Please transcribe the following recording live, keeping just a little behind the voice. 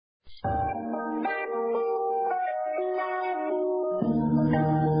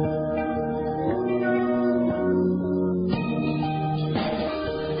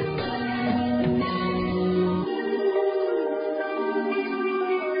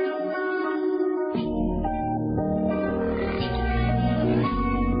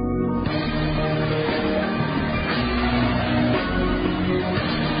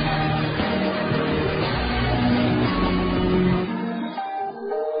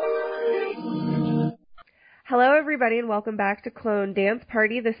Hello, everybody, and welcome back to Clone Dance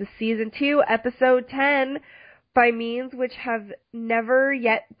Party. This is Season 2, Episode 10, by means which have never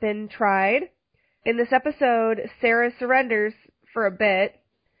yet been tried. In this episode, Sarah surrenders for a bit.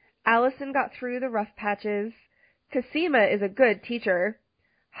 Allison got through the rough patches. Cosima is a good teacher.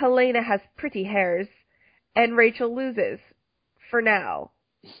 Helena has pretty hairs. And Rachel loses. For now.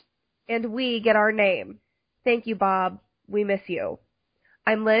 And we get our name. Thank you, Bob. We miss you.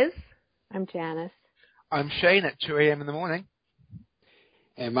 I'm Liz. I'm Janice. I'm Shane at 2 a.m. in the morning.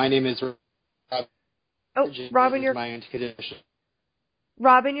 And my name is Rob. Oh, Robin, you're my anti-condition.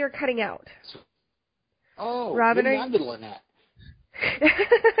 Robin, you're cutting out. Oh, Robin, maybe I'm middle in that.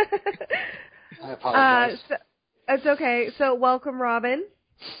 I apologize. It's okay. So, welcome, Robin.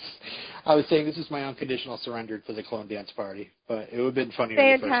 I was saying this is my unconditional surrender for the Clone Dance Party, but it would have been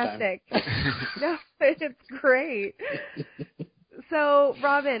funnier the first time. Fantastic. No, it's great. So,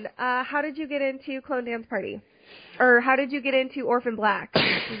 Robin, how did you get into Clone Dance Party? Or how did you get into Orphan Black?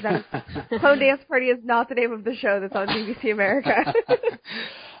 Clone Dance Party is not the name of the show that's on BBC America.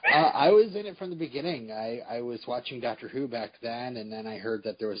 I was in it from the beginning. I was watching Doctor Who back then, and then I heard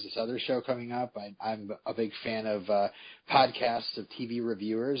that there was this other show coming up. I'm a big fan of podcasts of TV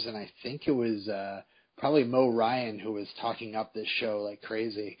reviewers, and I think it was probably Mo Ryan who was talking up this show like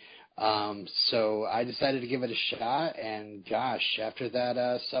crazy. So I decided to give it a shot, and gosh, after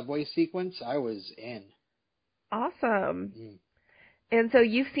that subway sequence, I was in. Awesome. And so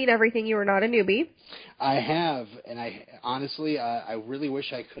you've seen everything. You were not a newbie. I have, and I honestly, I really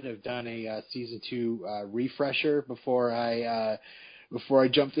wish I could have done a season 2 refresher before I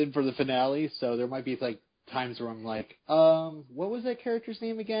jumped in for the finale. So there might be like times where I'm like, what was that character's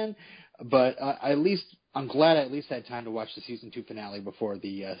name again? But at least I'm glad I at least had time to watch the season 2 finale before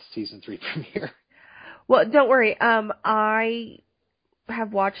the season 3 premiere. Well, don't worry. I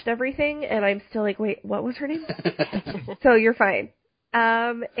have watched everything, and I'm still like, wait, what was her name? So you're fine.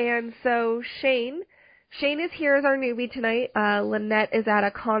 And so Shane is here as our newbie tonight. Lynette is at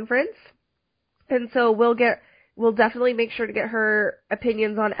a conference, and so we'll definitely make sure to get her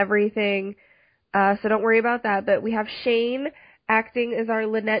opinions on everything. So don't worry about that. But we have Shane acting as our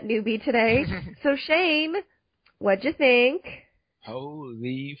Lynette newbie today. So Shane, what'd you think?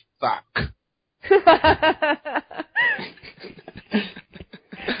 Holy fuck.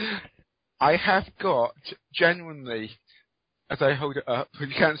 I have got, genuinely, as I hold it up, you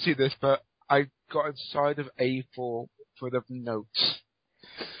can't see this, but I got a side of A4 full of notes.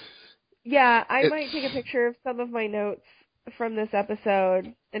 Yeah, I might take a picture of some of my notes from this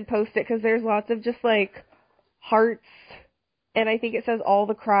episode and post it, because there's lots of just, like, hearts, and I think it says all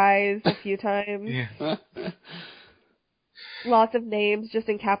the cries a few times. Yeah. Lots of names just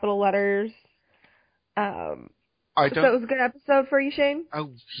in capital letters. So it was a good episode for you, Shane?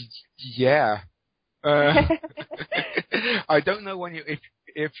 Oh, yeah. I don't know when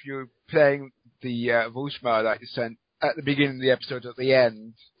if you're playing the voicemail that you sent at the beginning of the episode or at the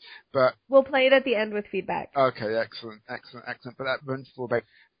end, but we'll play it at the end with feedback. Okay, excellent. But that runs for about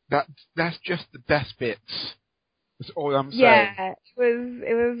that's just the best bits. That's all I'm saying. Yeah, it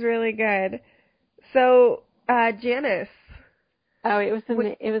was really good. So, Janice. Oh, it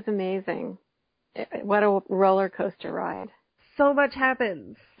was amazing. What a roller coaster ride. So much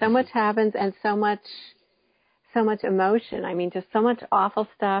happens. So much happens, and so much emotion. I mean, just so much awful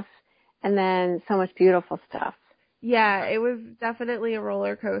stuff, and then so much beautiful stuff. Yeah, it was definitely a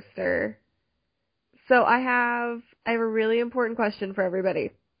roller coaster. So I have a really important question for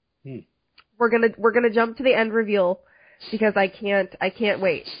everybody. We're gonna jump to the end reveal because I can't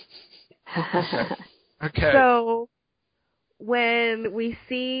wait. Okay. So when we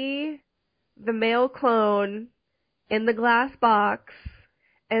see the male clone in the glass box,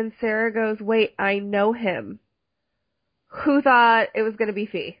 and Sarah goes, "Wait, I know him." Who thought it was going to be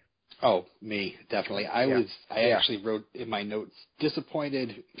Fee? Oh, me, definitely. I actually wrote in my notes,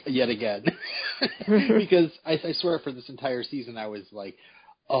 disappointed yet again. Because I swear for this entire season I was like,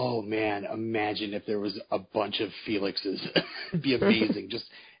 oh man, imagine if there was a bunch of Felixes. It'd be amazing. Just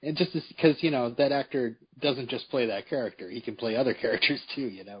because, that actor doesn't just play that character. He can play other characters too,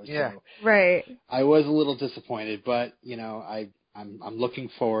 Yeah. So right. I was a little disappointed, but, I'm looking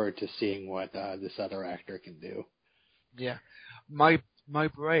forward to seeing what this other actor can do. Yeah. My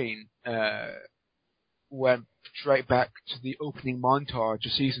brain went straight back to the opening montage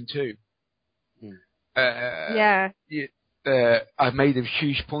of season 2. Yeah. I made a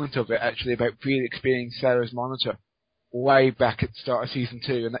huge point of it, actually, about Felix being Sarah's monitor way back at the start of season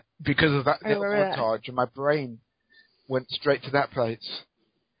 2. And because of that little montage, and my brain went straight to that place.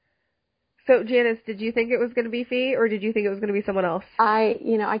 So, Janice, did you think it was going to be Fee, or did you think it was going to be someone else? I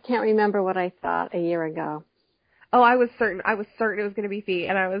can't remember what I thought a year ago. Oh, I was certain it was going to be Fee,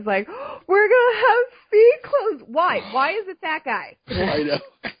 and I was like, oh, we're going to have Fee clones. Why? Why is it that guy? I know.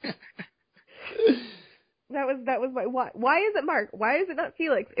 That was my why. Why is it Mark? Why is it not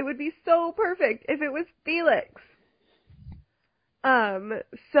Felix? It would be so perfect if it was Felix.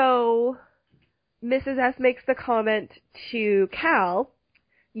 So Mrs. S makes the comment to Cal,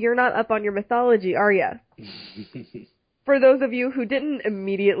 "You're not up on your mythology, are ya?" For those of you who didn't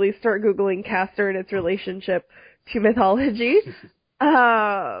immediately start Googling Castor and its relationship to mythology,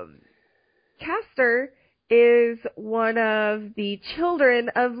 Castor is one of the children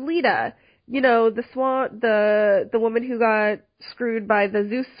of Leda. You know, the swan, the woman who got screwed by the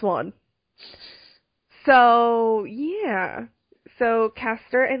Zeus swan. So, yeah. So,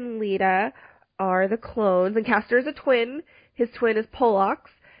 Castor and Leda are the clones, and Castor is a twin. His twin is Polox,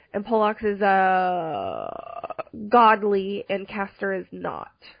 and Polox is godly, and Castor is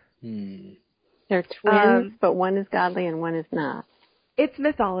not. They're twins, but one is godly and one is not. It's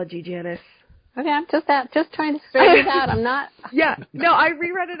mythology, Janice. Okay, I'm just trying to straighten it out. I'm not. Yeah, no, I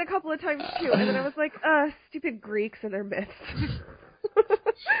reread it a couple of times too, and then I was like, stupid Greeks and their myths.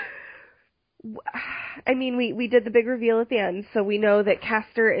 I mean, we did the big reveal at the end, so we know that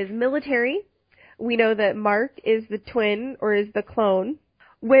Castor is military. We know that Mark is the twin, or is the clone,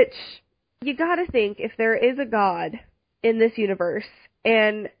 which you gotta think, if there is a god in this universe,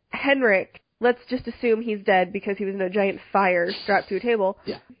 and Henrik, let's just assume he's dead because he was in a giant fire strapped to a table.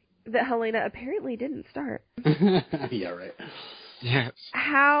 Yeah. That Helena apparently didn't start. Yeah, right. Yes.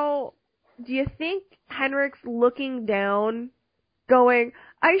 How do you think Henrik's looking down, going,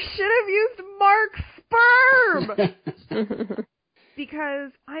 I should have used Mark's sperm?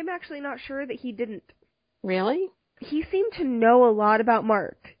 Because I'm actually not sure that he didn't. Really? He seemed to know a lot about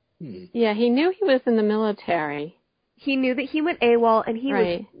Mark. Yeah, he knew he was in the military. He knew that he went AWOL, and he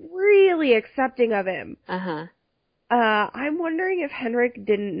was really accepting of him. Uh-huh. I'm wondering if Henrik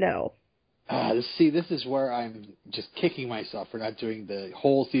didn't know. See, this is where I'm just kicking myself for not doing the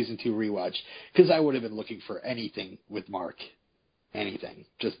whole season 2 rewatch, because I would have been looking for anything with Mark, anything,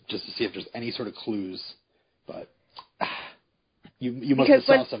 just to see if there's any sort of clues. But you must have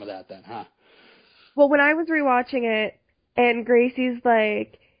saw some of that then, huh? Well, when I was rewatching it, and Gracie's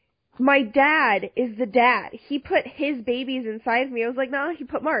like, my dad is the dad. He put his babies inside me. I was like, no, he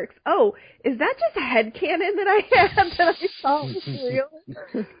put Mark's. Oh, is that just a headcanon that I had that I thought was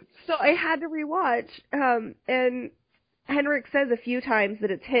real? So I had to rewatch. And Henrik says a few times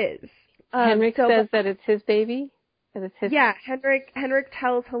that it's his. Henrik says that it's his baby? That it's his. Yeah, Henrik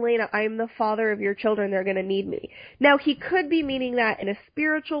tells Helena, I'm the father of your children. They're going to need me. Now, he could be meaning that in a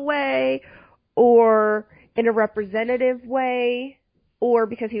spiritual way or in a representative way, or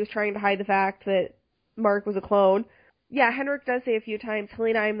because he was trying to hide the fact that Mark was a clone. Yeah, Henrik does say a few times,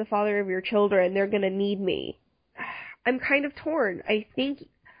 Helena, I am the father of your children. They're going to need me. I'm kind of torn. I think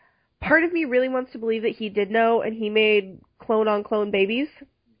part of me really wants to believe that he did know and he made clone-on-clone babies.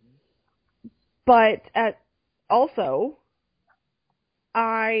 But also,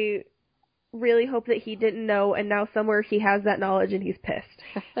 I really hope that he didn't know and now somewhere he has that knowledge and he's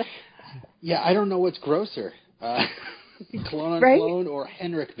pissed. Yeah, I don't know what's grosser. Clone-on-clone or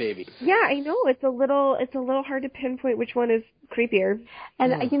Henrik baby. Yeah, I know. It's a little hard to pinpoint which one is creepier.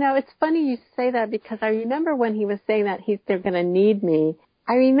 And, you know, it's funny you say that because I remember when he was saying that they're going to need me,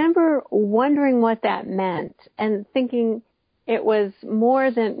 I remember wondering what that meant and thinking it was more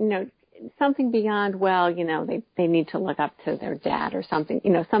than, you know, something beyond, well, you know, they need to look up to their dad or something,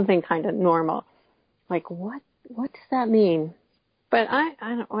 you know, something kind of normal. Like, what does that mean? But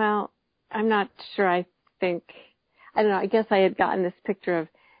I'm not sure. I don't know, I guess I had gotten this picture of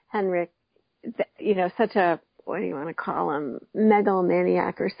Henrik, you know, such a, what do you want to call him,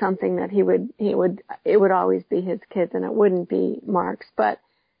 megalomaniac or something, that it would always be his kids and it wouldn't be Mark's. But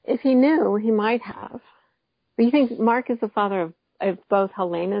if he knew, he might have. Do you think Mark is the father of both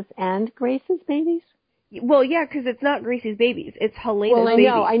Helena's and Grace's babies? Well, yeah, because it's not Gracie's babies. It's Helena's babies.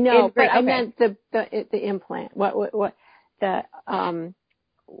 Well, I know, but I meant the implant.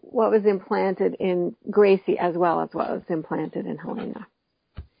 What was implanted in Gracie as well as what was implanted in Helena.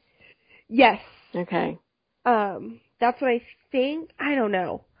 Yes. Okay. That's what I think. I don't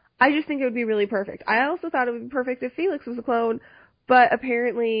know. I just think it would be really perfect. I also thought it would be perfect if Felix was a clone, but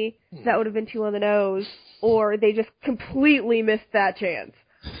apparently that would have been too on the nose, or they just completely missed that chance.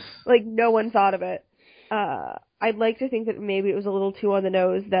 Like, no one thought of it. I'd like to think that maybe it was a little too on the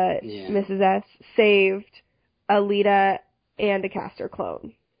nose that Mrs. S saved a Leda and a Castor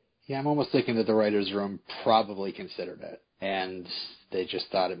clone. Yeah, I'm almost thinking that the writer's room probably considered it, and they just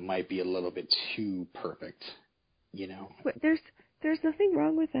thought it might be a little bit too perfect, you know. But there's nothing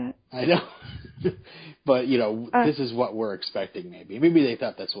wrong with that. I know. But, this is what we're expecting, maybe. Maybe they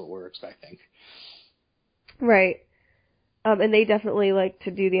thought that's what we're expecting. Right. And they definitely like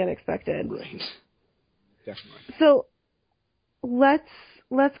to do the unexpected. Right. Definitely. So, let's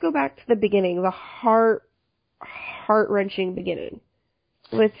go back to the beginning, the heart-wrenching beginning.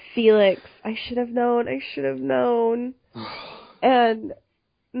 With Felix. I should have known. And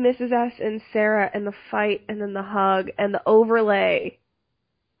Mrs. S. and Sarah, and the fight, and then the hug, and the overlay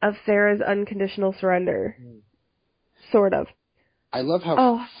of Sarah's unconditional surrender. Sort of. I love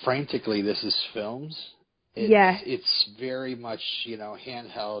how frantically this is filmed. It's very much,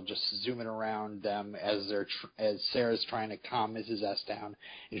 handheld, just zooming around them as Sarah's trying to calm Mrs. S. down,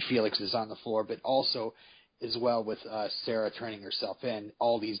 and Felix is on the floor, but also as well with Sarah turning herself in,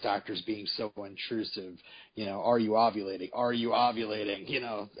 all these doctors being so intrusive. Are you ovulating? Are you ovulating?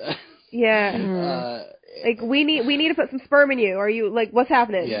 Yeah. Like we need to put some sperm in you. Are you what's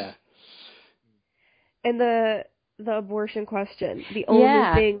happening? Yeah. And the abortion question, the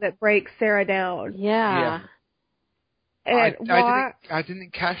only thing that breaks Sarah down. Yeah. And I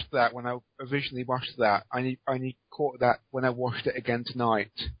didn't catch that when I originally watched that. I only caught that when I watched it again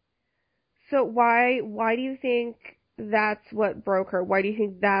tonight. So why do you think that's what broke her? Why do you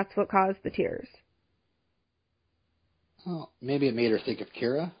think that's what caused the tears? Well, maybe it made her think of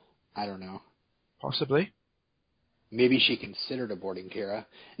Kira. I don't know. Possibly. Maybe she considered aborting Kira.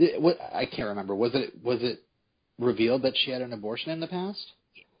 I can't remember. Was it revealed that she had an abortion in the past?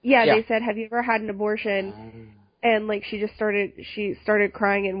 Yeah. They said, "Have you ever had an abortion?" And she started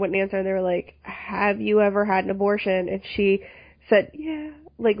crying and wouldn't answer. And they were like, "Have you ever had an abortion?" And she said, "Yeah."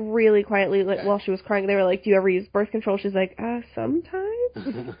 Really quietly, while she was crying. They were like, "Do you ever use birth control?" She's like,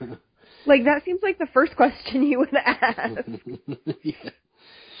 "Sometimes." That seems like the first question you would ask. Yeah.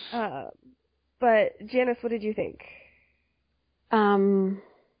 But Janice, what did you think?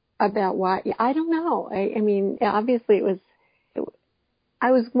 About why? I don't know. I mean, obviously it was.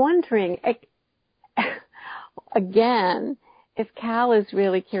 I was wondering again if Cal is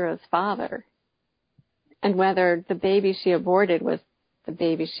really Kira's father, and whether the baby she aborted was the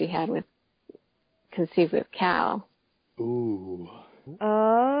baby she had conceived with Cal. Ooh.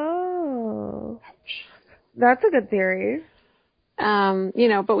 Oh. Ouch. That's a good theory.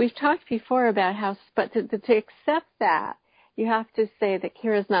 But we've talked before about but to accept that, you have to say that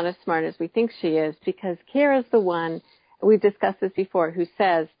Kira's not as smart as we think she is, because Kira's the one, we've discussed this before, who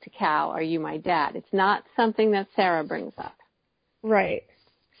says to Cal, "Are you my dad?" It's not something that Sarah brings up. Right.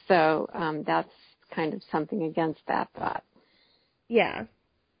 So, that's kind of something against that thought. Yeah.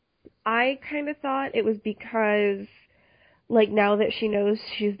 I kind of thought it was because, now that she knows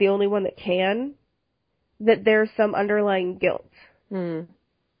she's the only one that can, that there's some underlying guilt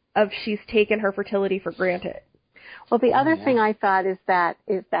of she's taken her fertility for granted. Well, the other thing I thought is that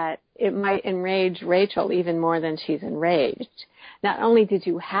it might enrage Rachel even more than she's enraged. Not only did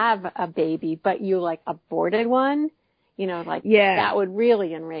you have a baby, but you aborted one, that would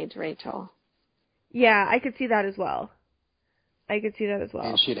really enrage Rachel. Yeah, I could see that as well. And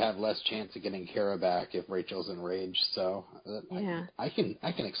she'd have less chance of getting Kara back if Rachel's enraged. So I can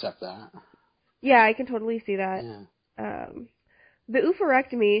accept that. Yeah, I can totally see that. Yeah. The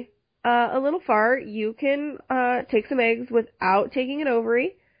oophorectomy, a little far. You can take some eggs without taking an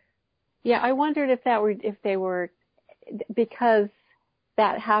ovary. Yeah, I wondered if they were because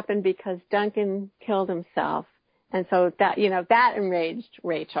that happened because Duncan killed himself, and so that that enraged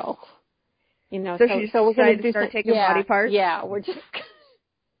Rachel. So we're going to start taking body parts? Yeah, we're just...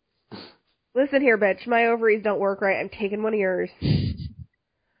 Listen here, bitch. My ovaries don't work right. I'm taking one of yours.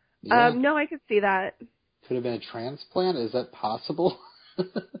 Yeah. No, I could see that. Could have been a transplant? Is that possible?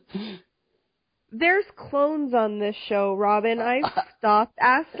 There's clones on this show, Robin. I've stopped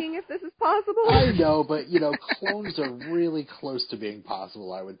asking if this is possible. I know, but, clones are really close to being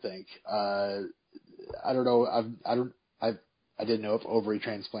possible, I would think. I don't know. I didn't know if ovary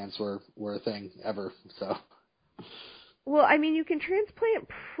transplants were a thing ever, so. Well, I mean, you can transplant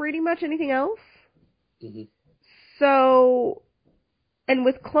pretty much anything else. Mm-hmm. So, and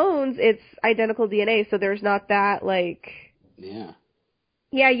with clones, it's identical DNA, so there's not that,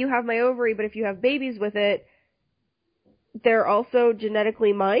 yeah, you have my ovary, but if you have babies with it, they're also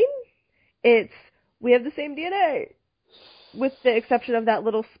genetically mine. We have the same DNA, with the exception of that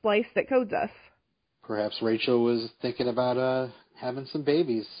little splice that codes us. Perhaps Rachel was thinking about having some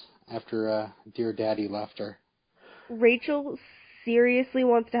babies after dear daddy left her. Rachel seriously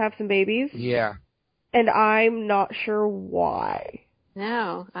wants to have some babies. Yeah. And I'm not sure why.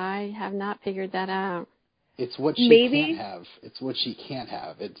 No, I have not figured that out. It's what she can't have. It's what she can't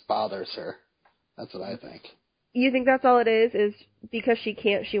have. It bothers her. That's what I think. You think that's all it is because she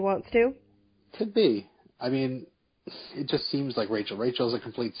can't, she wants to? Could be. I mean, it just seems like Rachel. Rachel's a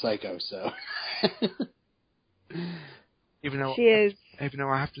complete psycho, so. Even though She is. Even though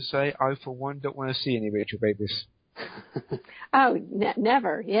I have to say, I for one don't want to see any Rachel babies. Oh,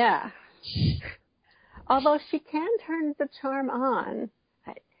 never, yeah. Although she can turn the charm on.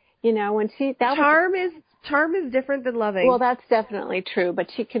 You know, when Charm is different than loving. Well, that's definitely true,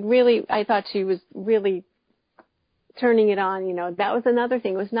 but she could really, I thought she was really turning it on, you know. That was another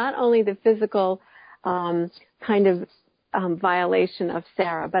thing. It was not only the physical kind of violation of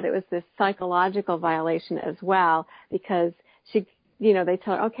Sarah, but it was this psychological violation as well, because she, you know, they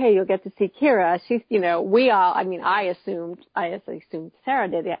told her, okay, you'll get to see Kira. She's, you know, I assumed Sarah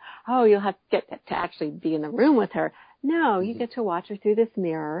did it. Oh, you'll have to get to actually be in the room with her. No, you get to watch her through this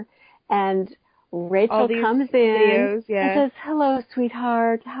mirror, and Rachel comes in and says, hello,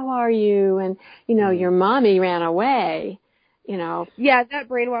 sweetheart, how are you? And, you know, your mommy ran away, you know. Yeah, that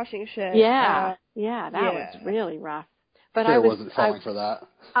brainwashing shit. Yeah, that was really rough. But I wasn't falling for that.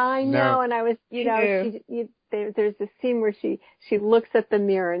 I know, No. and I was, you know, there's this scene where she looks at the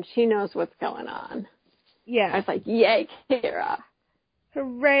mirror and she knows what's going on. Yeah. I was like, yay, Kira.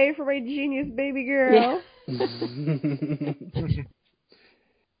 Hooray for my genius baby girl. Yeah.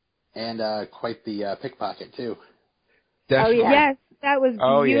 And quite the pickpocket, too. Definitely. Oh, yeah. Yes, that was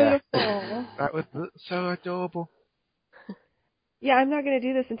beautiful. Yeah. That was so adorable. Yeah, I'm not going to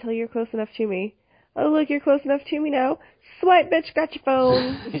do this until you're close enough to me. Oh, look, you're close enough to me now. Swipe, bitch, got your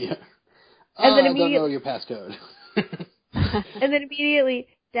phone. Yeah. And then I don't know your passcode. And then immediately,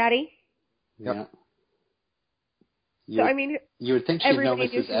 Daddy. Yeah. So, I mean, you would think she'd know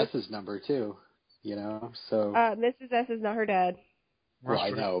everybody Mrs. S's number, too, you know, so. Mrs. S is not her dad. Well,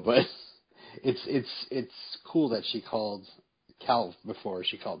 I know, but it's cool that she called Cal before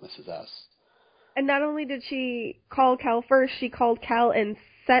she called Mrs. S. And not only did she call Cal first, she called Cal and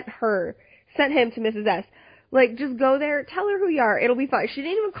sent him to Mrs. S. Like, just go there, tell her who you are, it'll be fine. She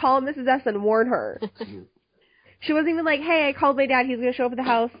didn't even call Mrs. S and warn her. She wasn't even like, hey, I called my dad, he's gonna show up at the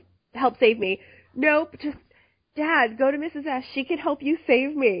house, help save me. Nope, just, Dad, go to Mrs. S, she can help you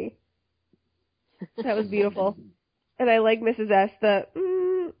save me. That was beautiful. And I like Mrs. S,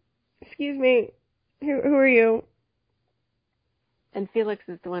 excuse me, who are you? And Felix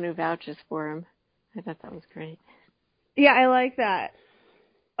is the one who vouches for him. I thought that was great. Yeah, I like that.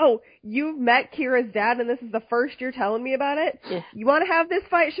 Oh, you've met Kira's dad and this is the first you're telling me about it? Yeah. You want to have this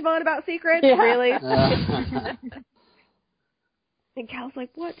fight, Siobhan, about secrets? Yeah. Really? And Cal's like,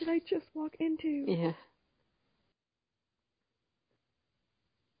 what did I just walk into? Yeah.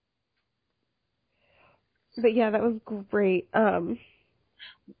 But yeah, that was great. I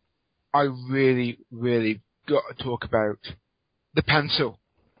really, really got to talk about the pencil.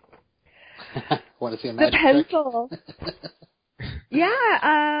 Want to see a magic pencil.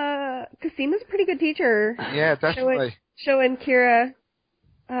 Yeah, Casima's a pretty good teacher. Yeah, definitely. Showing Kira,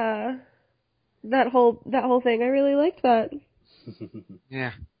 that whole thing. I really liked that.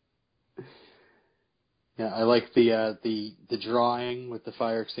 Yeah. Yeah, I like the drawing with the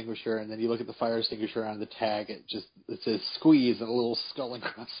fire extinguisher, and then you look at the fire extinguisher on the tag. It says squeeze and a little skull and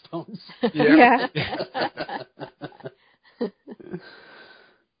crossbones. Yeah.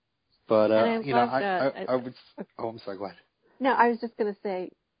 But you know, I would. Oh, I'm sorry. Go ahead. No, I was just going to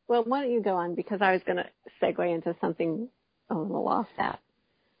say. Well, why don't you go on, because I was going to segue into something a little off that.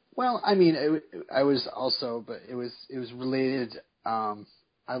 Well, I mean, I was also, but it was related.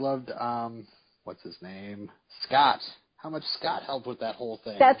 I loved what's his name, Scott. How much Scott helped with that whole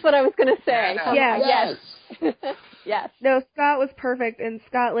thing? That's what I was going to say. Yeah. Yes. Yes. No, Scott was perfect, and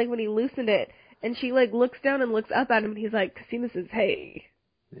Scott, like, when he loosened it, and she, like, looks down and looks up at him, and he's like, Cosima says, hey.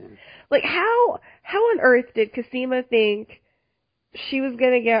 Yeah. Like, how on earth did Cosima think she was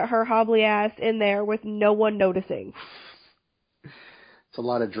going to get her hobbly ass in there with no one noticing? It's a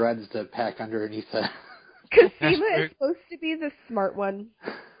lot of dreads to pack underneath that. Cosima is supposed to be the smart one.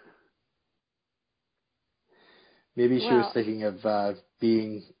 Maybe she was thinking of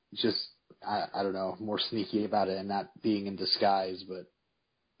being just, I don't know, more sneaky about it and not being in disguise, but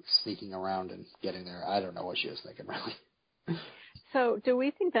sneaking around and getting there. I don't know what she was thinking, really. So do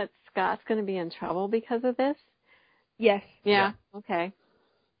we think that Scott's going to be in trouble because of this? Yes. Yeah. Okay.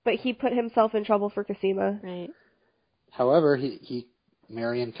 But he put himself in trouble for Cosima. Right. However,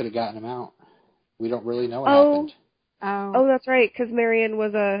 Marion could have gotten him out. We don't really know what happened. Oh, that's right, because Marion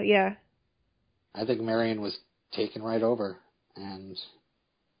was I think Marion was taken right over and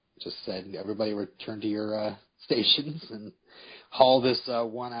just said, everybody return to your stations and haul this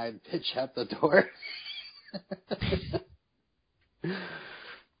one-eyed bitch out the door.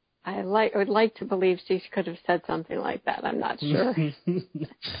 I would like to believe she could have said something like that. I'm not sure.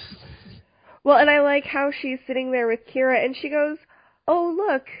 Well, and I like how she's sitting there with Kira, and she goes, "Oh,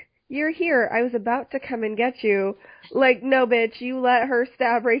 look, you're here. I was about to come and get you." Like, no, bitch, you let her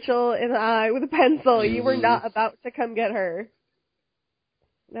stab Rachel in the eye with a pencil. Mm-hmm. You were not about to come get her.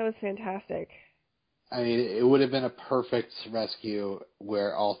 That was fantastic. I mean, it would have been a perfect rescue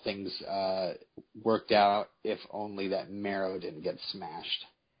where all things worked out if only that marrow didn't get smashed.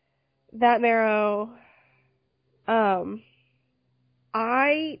 That marrow,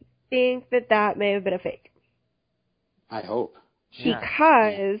 I think that may have been a fake. I hope.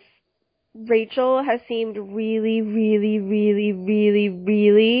 Because Rachel has seemed really, really, really, really,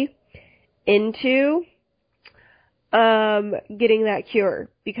 really into getting that cure,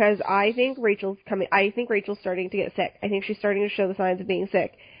 because I think Rachel's starting to get sick. I think she's starting to show the signs of being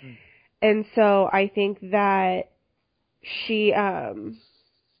sick. And so I think that she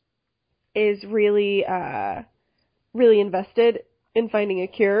is really really invested in finding a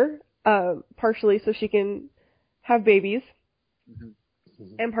cure, partially so she can have babies,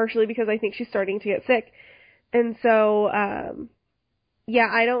 and partially because I think she's starting to get sick. And so I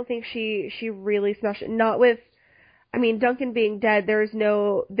don't think she really smashed it. Not with, I mean, Duncan being dead, there's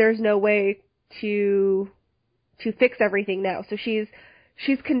no way to fix everything now. So she's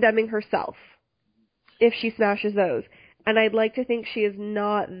condemning herself if she smashes those. And I'd like to think she is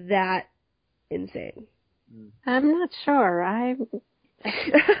not that insane. I'm not sure. I'm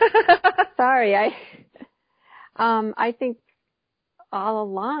sorry. I think all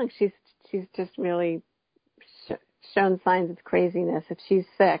along she's just really shown signs of craziness if she's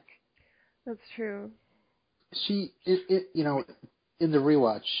sick. That's true. She, in the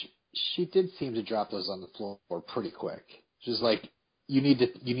rewatch, she did seem to drop those on the floor pretty quick. She's like, you need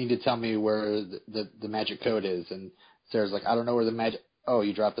to tell me where the magic code is, and Sarah's like, I don't know where the magic. Oh,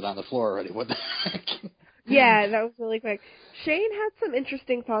 you dropped it on the floor already. What the heck? Yeah, that was really quick. Shane had some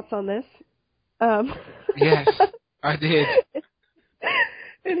interesting thoughts on this. Yes, I did.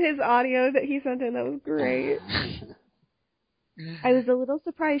 In his audio that he sent in, that was great. I was a little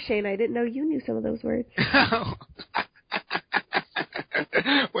surprised, Shane. I didn't know you knew some of those words.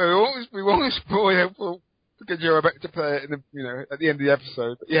 Well, we won't spoil it because you're about to play it at the end of the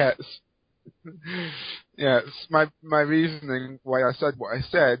episode. But yes. Yes, my reasoning why I said what I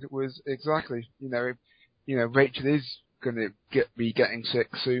said was exactly, Rachel is going to be getting sick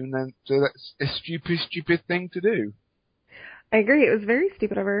soon, and so that's a stupid thing to do. I agree. It was very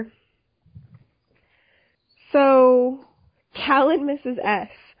stupid of her. So, Cal and Mrs. S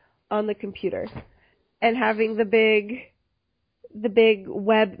on the computer, and having the big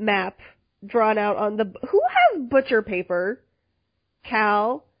web map drawn out on the. Who has butcher paper?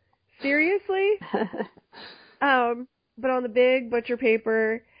 Cal. Seriously? But on the big butcher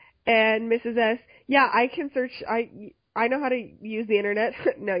paper, and Mrs. S, yeah, I can search, I know how to use the internet.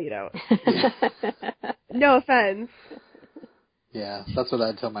 No, you don't. No offense. Yeah, that's what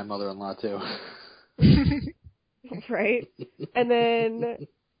I'd tell my mother-in-law too. Right? And then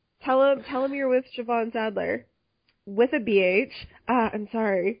tell him you're with Siobhan Sadler. With a BH. I'm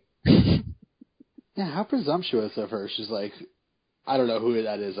sorry. Yeah, how presumptuous of her. She's like, I don't know who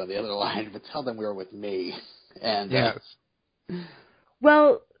that is on the other line, but tell them we were with me. And yes.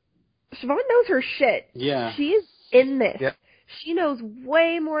 Well, Siobhan knows her shit. Yeah. She's in this. Yep. She knows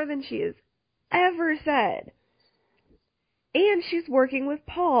way more than she has ever said. And she's working with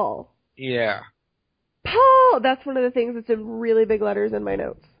Paul. Yeah. Paul! That's one of the things that's in really big letters in my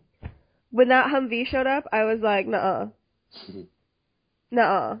notes. When that Humvee showed up, I was like, nuh-uh.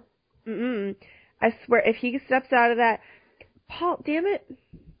 Nuh-uh. Mm-mm. I swear, if he steps out of that... Paul, damn it.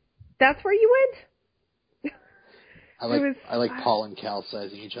 That's where you went? I like Paul and Cal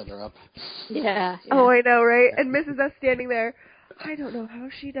sizing each other up. Yeah. Oh, I know, right? And Mrs. S standing there. I don't know how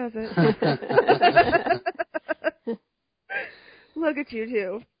she does it. Look at you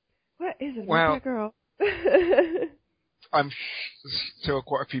two. What is it about that girl? I'm sure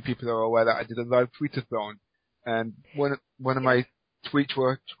quite a few people are aware that I did a live tweetathon, and one of my tweets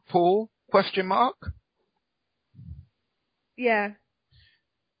were Paul ? Yeah.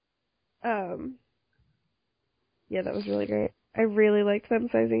 Yeah, that was really great. I really liked them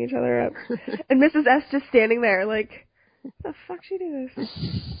sizing each other up. And Mrs. S just standing there like, how the fuck she do this?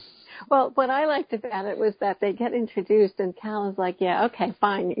 Well, what I liked about it was that they get introduced and Cal is like, yeah, okay,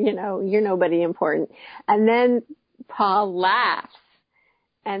 fine, you're nobody important. And then Paul laughs.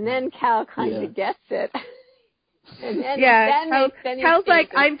 And then Cal kind of gets it. And then Cal's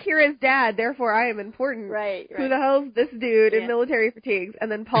like, I'm Kira's dad, therefore I am important. Right. Who the hell's this dude in military fatigues? And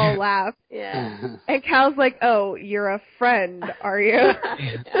then Paul laughs. Yeah. And Cal's like, oh, you're a friend, are you?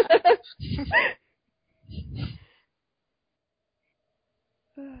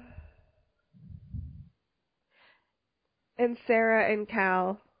 And Sarah and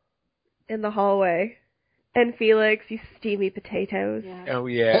Cal in the hallway. And Felix, you steamy potatoes. Yeah. Oh,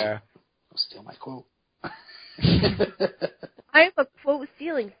 yeah. Don't steal my quote. I'm a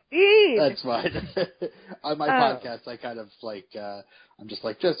quote-stealing fiend! That's fine. On my podcast, I kind of like, I'm just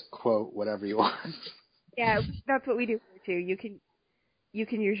like, just quote whatever you want. Yeah, that's what we do here, too. You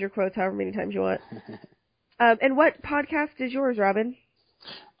can use your quotes however many times you want. And what podcast is yours, Robin?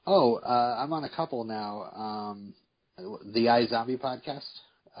 Oh, I'm on a couple now. The iZombie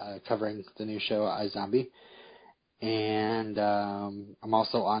podcast, covering the new show iZombie. And I'm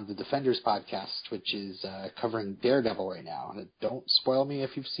also on the Defenders podcast, which is covering Daredevil right now. And don't spoil me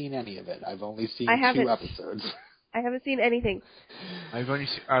if you've seen any of it. I've only seen 2 episodes. I haven't seen anything. I've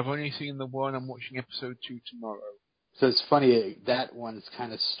only seen the one. I'm watching episode 2 tomorrow. So it's funny, that one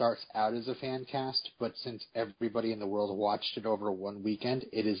kind of starts out as a fan cast, but since everybody in the world watched it over one weekend,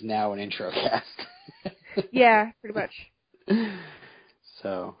 it is now an intro cast. Yeah, pretty much.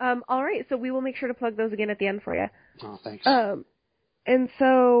 So. All right, so we will make sure to plug those again at the end for you. Oh, thanks. And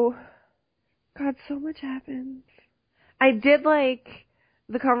so, God, so much happens. I did like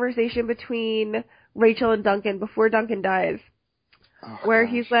the conversation between Rachel and Duncan before Duncan dies, where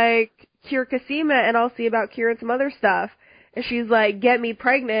he's like, cure Cassima and I'll see about curing some other stuff. And she's like, get me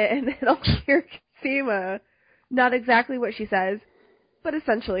pregnant and then I'll cure Cassima. Not exactly what she says, but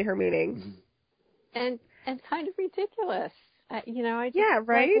essentially her meaning. And kind of ridiculous. I just, yeah,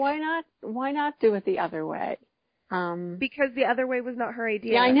 right? Like, why not do it the other way? Because the other way was not her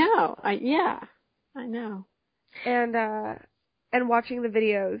idea. Yeah, I know. I know. And watching the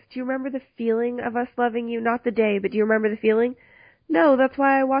videos, do you remember the feeling of us loving you? Not the day, but do you remember the feeling? No, that's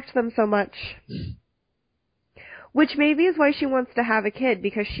why I watch them so much. Which maybe is why she wants to have a kid,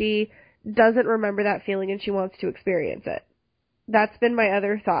 because she doesn't remember that feeling and she wants to experience it. That's been my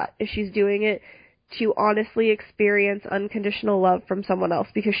other thought, is she's doing it to honestly experience unconditional love from someone else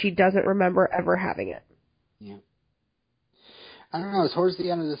because she doesn't remember ever having it. Yeah. I don't know, towards the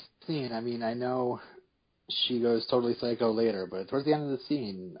end of the scene, I mean, I know she goes totally psycho later, but towards the end of the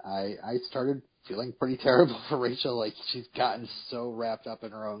scene, I started feeling pretty terrible for Rachel. Like, she's gotten so wrapped up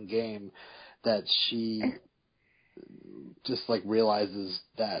in her own game that she just, like, realizes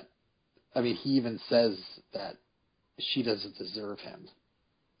that, I mean, he even says that she doesn't deserve him.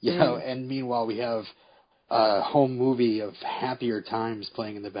 You know, and meanwhile we have a home movie of happier times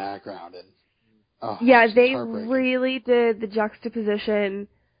playing in the background. And yeah, they really did the juxtaposition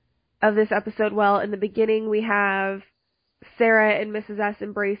of this episode well. In the beginning, we have Sarah and Mrs. S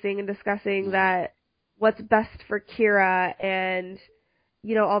embracing and discussing that what's best for Kira and,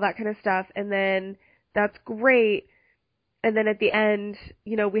 you know, all that kind of stuff. And then that's great. And then at the end,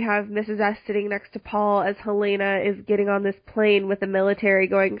 you know, we have Mrs. S sitting next to Paul as Helena is getting on this plane with the military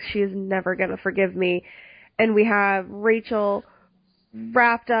going, she is never going to forgive me. And we have Rachel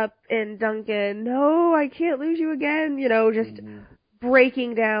wrapped up in Duncan, no, I can't lose you again, you know, just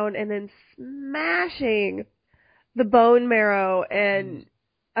breaking down and then smashing the bone marrow and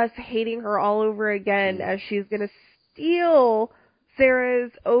us hating her all over again as she's going to steal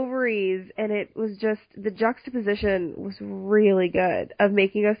Sarah's ovaries. And it was just, the juxtaposition was really good of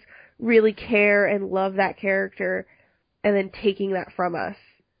making us really care and love that character and then taking that from us.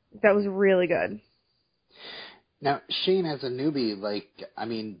 That was really good. Now, Shane, as a newbie, like, I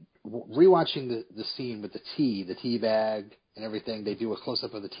mean, rewatching the scene with the tea bag and everything, they do a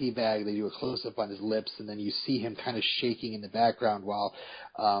close-up of the tea bag, they do a close-up on his lips, and then you see him kind of shaking in the background while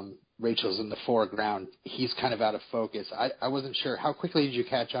Rachel's in the foreground. He's kind of out of focus. I wasn't sure. How quickly did you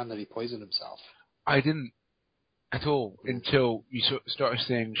catch on that he poisoned himself? I didn't at all until you started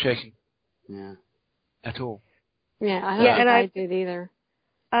seeing shaking. Yeah. At all. Yeah, I don't think I did either.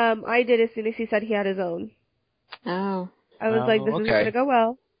 I did as soon as he said he had his own. Oh. I was like, this isn't going to go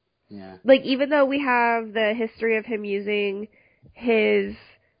well. Yeah. Like, even though we have the history of him using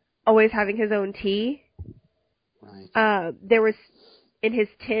always having his own tea, right. there was, in his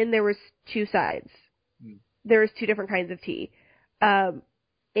tin, there was 2 sides. There was 2 different kinds of tea.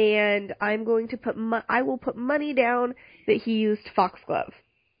 And I'm going to I will put money down that he used foxglove,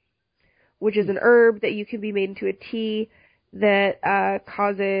 which is an herb that you can be made into a tea that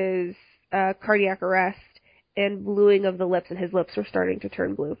causes cardiac arrest and bluing of the lips, and his lips were starting to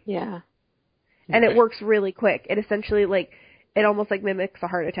turn blue. Yeah. And it works really quick. It essentially, like, it almost, like, mimics a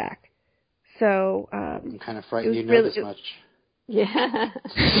heart attack. So, I'm kind of frightened you know really, this much. Yeah.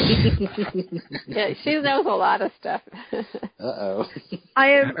 Yeah, she knows a lot of stuff. Uh-oh.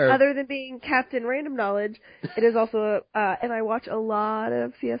 I am, other than being Captain Random Knowledge, it is also, and I watch a lot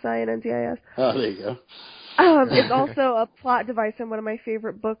of CSI and NCIS. Oh, there you go. It's also a plot device in one of my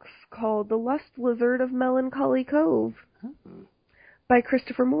favorite books called The Lust Lizard of Melancholy Cove by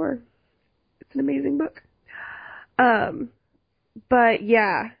Christopher Moore. It's an amazing book. But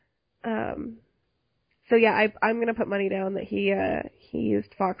yeah. So yeah, I'm gonna put money down that he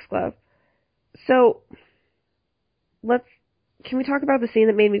used Foxglove. So can we talk about the scene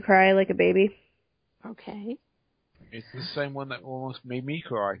that made me cry like a baby? Okay. It's the same one that almost made me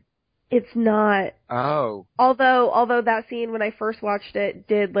cry. It's not. Oh. Although that scene when I first watched it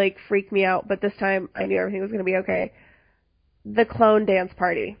did like freak me out, but this time I knew everything was gonna be okay. The clone dance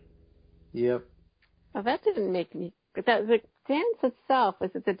party. Yep. Well, that didn't make me. The dance itself,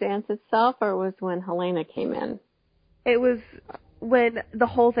 was it the dance itself, or was when Helena came in? It was when the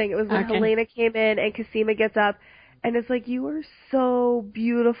whole thing. It was when Helena came in and Cosima gets up, and it's like, you are so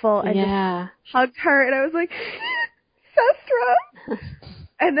beautiful, and just hugged her, and I was like, Sestra.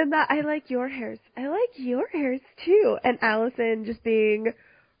 And then I like your hairs. I like your hairs too. And Allison just being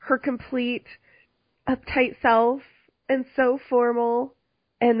her complete uptight self and so formal.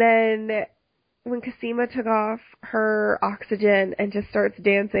 And then when Cosima took off her oxygen and just starts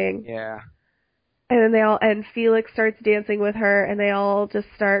dancing. Yeah. And then and Felix starts dancing with her, and they all just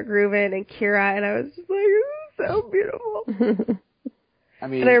start grooving, and Kira, and I was just like, this is so beautiful. I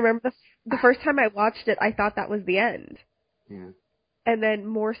mean, and I remember the first time I watched it, I thought that was the end. Yeah. And then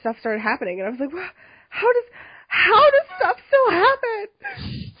more stuff started happening, and I was like, wow, how does stuff still happen?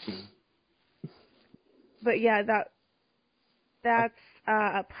 But yeah, that's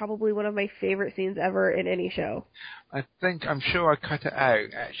probably one of my favorite scenes ever in any show. I'm sure I cut it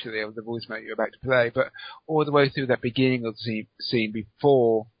out, actually, of the voice note you're about to play, but all the way through that beginning of the scene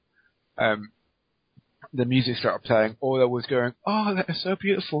before the music started playing, all I was going, oh, that is so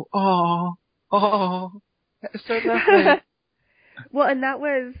beautiful. Oh, that is so lovely. Well, and that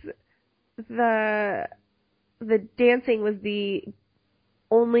was the dancing was the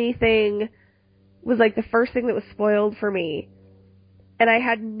only thing, was like the first thing that was spoiled for me. And I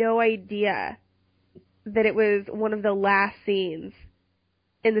had no idea that it was one of the last scenes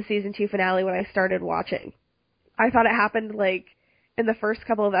in the season 2 finale when I started watching. I thought it happened like in the first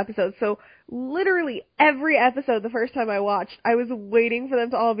couple of episodes. So literally every episode the first time I watched, I was waiting for them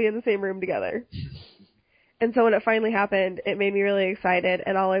to all be in the same room together. And so when it finally happened, it made me really excited.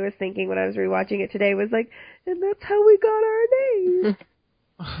 And all I was thinking when I was rewatching it today was like, and that's how we got our name.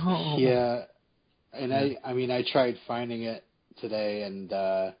 Oh. Yeah. And I mean, I tried finding it today, and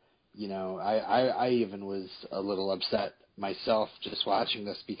you know, I even was a little upset myself just watching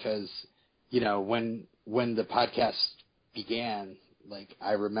this because, you know, when the podcast began, like,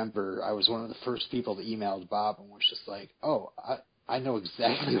 I remember I was one of the first people that emailed Bob and was just like, oh, I know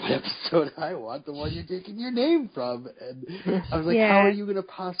exactly what episode I want, the one you're taking your name from. And I was like, how are you going to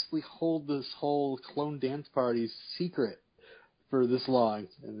possibly hold this whole clone dance party secret for this long?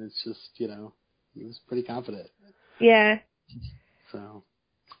 And it's just, you know, he was pretty confident. Yeah. So.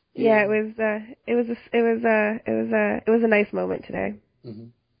 Yeah, it was a nice moment today. Mm-hmm.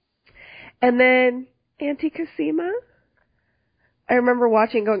 And then Auntie Cosima, I remember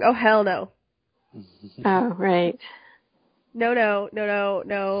watching, going, "Oh hell no!" Oh right.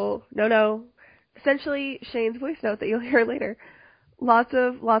 No. Essentially, Shane's voice note that you'll hear later. Lots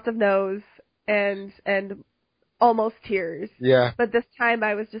of no's and almost tears. Yeah. But this time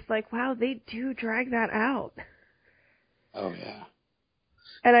I was just like, wow, they do drag that out. Oh yeah.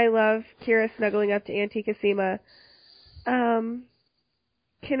 And I love Kira snuggling up to Auntie Cosima.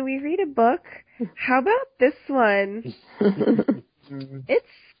 Can we read a book? How about this one? It's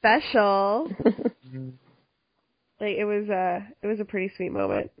special. Like, it was a pretty sweet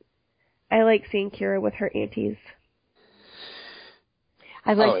moment. I like seeing Kira with her aunties.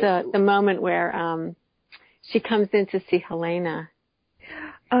 I like the moment where she comes in to see Helena.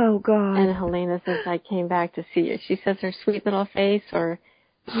 Oh God. And Helena says, I came back to see you. She says her sweet little face or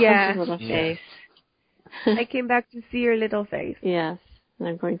little face. I came back to see your little face. Yes. And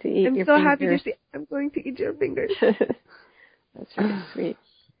I'm going to eat your fingers. I'm so happy to see. I'm going to eat your fingers. That's really sweet.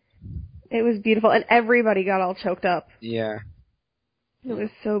 It was beautiful, and everybody got all choked up. Yeah. It was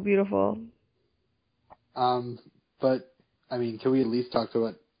so beautiful. But I mean, can we at least talk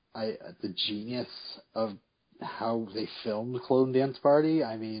about the genius of how they filmed Clone Dance Party?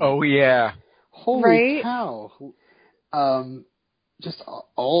 I mean, oh yeah, holy cow! Just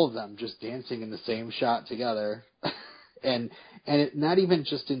all of them just dancing in the same shot together. And it, not even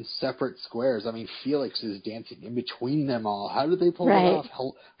just in separate squares. I mean, Felix is dancing in between them all. How did they pull it off?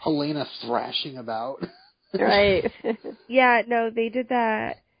 Helena thrashing about. Right. Yeah, no, they did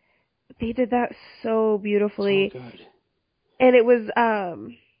that. They did that so beautifully. So good. And it was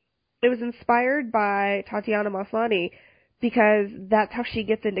it was inspired by Tatiana Maslany because that's how she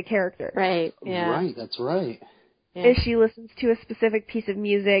gets into character. Right, yeah. Right, that's right. Yeah. Is she listens to a specific piece of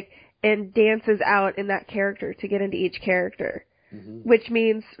music and dances out in that character to get into each character. Mm-hmm. Which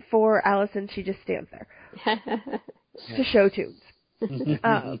means for Allison, she just stands there to show tunes.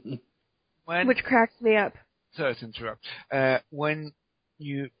 Which cracks me up. Sorry to interrupt. When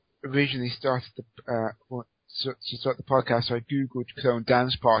you originally started to start the podcast, I googled Clone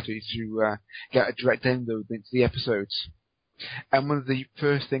Dance Party to get a direct download into the episodes, and one of the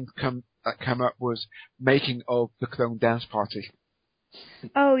first things that came up was making of the Clone Dance Party.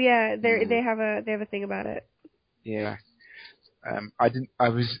 Oh yeah, they have a thing about it. Yeah.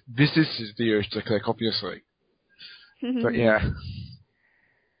 This is the urge to click, obviously. But yeah.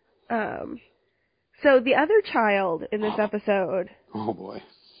 So the other child in this episode. Oh boy.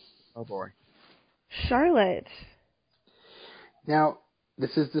 Charlotte. Now,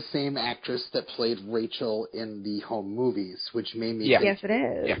 this is the same actress that played Rachel in the home movies, which made me think, yes, it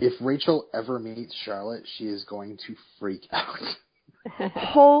is. Yeah. If Rachel ever meets Charlotte, she is going to freak out.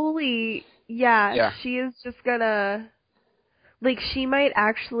 Holy, yeah, she is just gonna, like, she might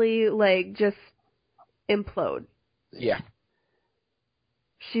actually, like, just implode. Yeah.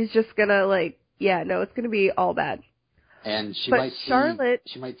 She's just gonna, like, it's gonna be all bad. And she might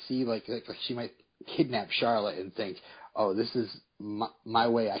kidnap Charlotte and think, oh, this is my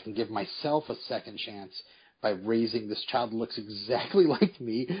way. I can give myself a second chance by raising this child who looks exactly like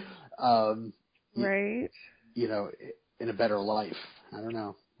me, right? You know, in a better life. I don't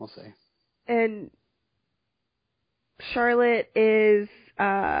know. We'll see. And Charlotte is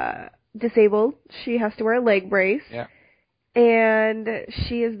disabled. She has to wear a leg brace. Yeah. And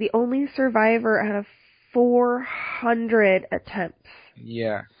she is the only survivor out of 400 attempts.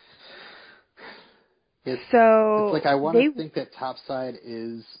 Yeah. It's like I want to think that Topside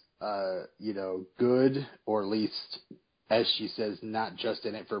is, good, or at least, as she says, not just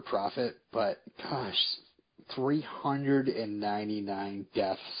in it for profit, but gosh, 399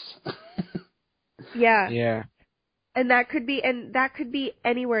 deaths. Yeah. Yeah. And that could be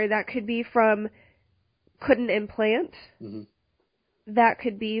anywhere. That could be from couldn't implant. Mm-hmm. That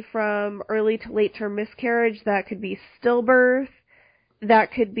could be from early to late term miscarriage. That could be stillbirth.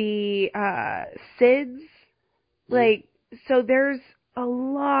 That could be SIDS. Like, so there's a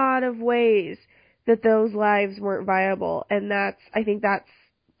lot of ways that those lives weren't viable, and I think that's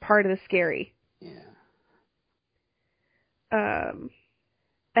part of the scary. Yeah.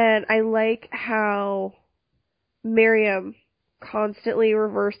 And I like how Miriam constantly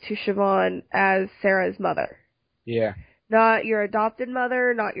refers to Siobhan as Sarah's mother. Yeah. Not your adopted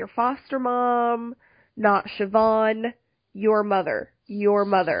mother, not your foster mom, not Siobhan, your mother, your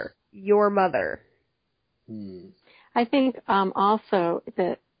mother, your mother. I think also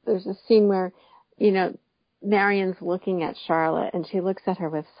that there's a scene where, Marion's looking at Charlotte and she looks at her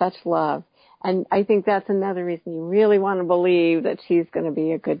with such love. And I think that's another reason you really want to believe that she's going to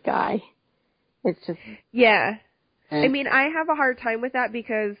be a good guy. It's just... Yeah. I mean, I have a hard time with that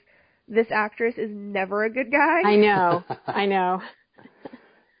because this actress is never a good guy. I know.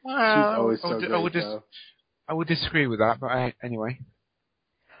 Well, she's always so great, I would disagree with that, but anyway.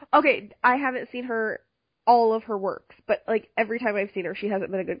 Okay, I haven't seen all of her works, but like every time I've seen her, she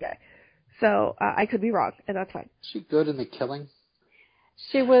hasn't been a good guy. So I could be wrong, and that's fine. Is she good in The Killing?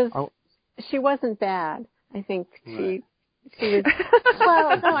 She wasn't bad. I think she was,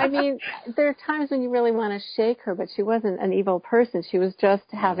 well, no, I mean, there are times when you really want to shake her, but she wasn't an evil person. She was just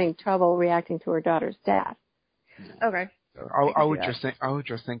having trouble reacting to her daughter's death. Okay. I would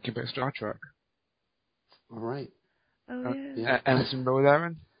just think about Star Trek. All right. Oh, yeah. Alison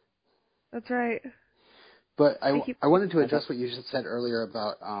Rowan. That's right. But I wanted to address what you just said earlier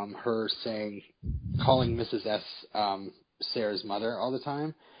about her calling Mrs. S. Sarah's mother all the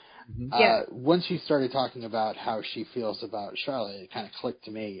time. Yeah. Once you started talking about how she feels about Charlotte, it kind of clicked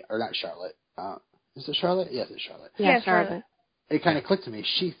to me. Or not Charlotte. Is it Charlotte? Yes, it's Charlotte. Yeah, Charlotte. It kind of clicked to me.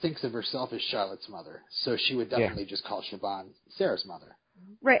 She thinks of herself as Charlotte's mother, so she would definitely just call Siobhan Sarah's mother.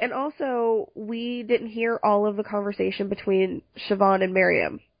 Right, and also, we didn't hear all of the conversation between Siobhan and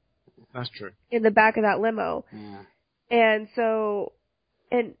Miriam. That's true. In the back of that limo. Yeah. And so,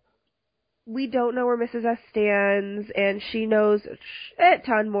 and we don't know where Mrs. S stands, and she knows a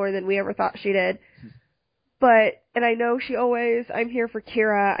ton more than we ever thought she did. But, and I know she always, I'm here for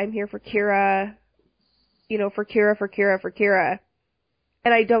Kira, for Kira.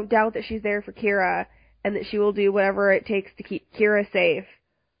 And I don't doubt that she's there for Kira, and that she will do whatever it takes to keep Kira safe.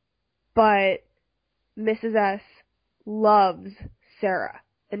 But Mrs. S loves Sarah,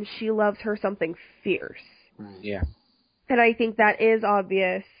 and she loves her something fierce. Yeah. And I think that is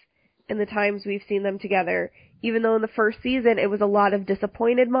obvious in the times we've seen them together. Even though in the first season it was a lot of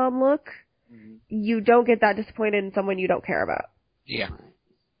disappointed mom look, you don't get that disappointed in someone you don't care about. Yeah.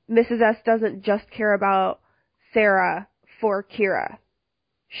 Mrs. S doesn't just care about Sarah for Kira.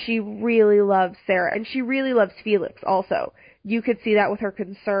 She really loves Sarah, and she really loves Felix also. You could see that with her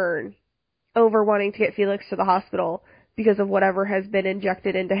concern over wanting to get Felix to the hospital because of whatever has been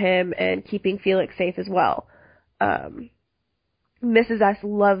injected into him and keeping Felix safe as well. Mrs. S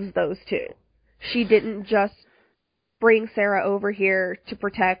loves those two. She didn't just bring Sarah over here to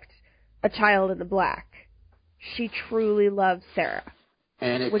protect a child in the black. She truly loves Sarah.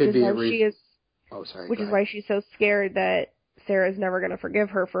 And it could be is why she's so scared that Sarah's never going to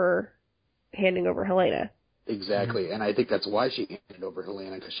forgive her for handing over Helena. Exactly, and I think that's why she handed over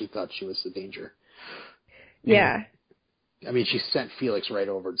Helena, because she thought she was the danger. Yeah. I mean, she sent Felix right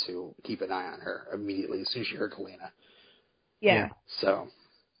over to keep an eye on her immediately as soon as she heard Helena. Yeah. So.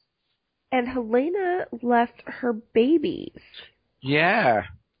 And Helena left her babies. Yeah.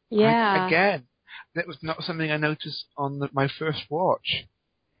 Yeah. Again, that was not something I noticed on my first watch.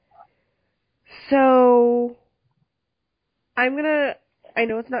 So, I know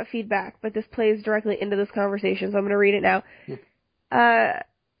it's not feedback, but this plays directly into this conversation, so I'm going to read it now.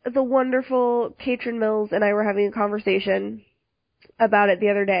 The wonderful Katrin Mills and I were having a conversation about it the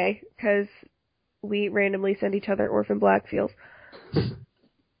other day, because we randomly send each other Orphan Black feels. So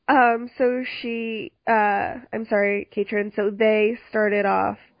I'm sorry, Katrin, so they started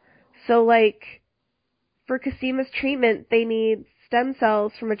off, so like, for Casima's treatment, they need stem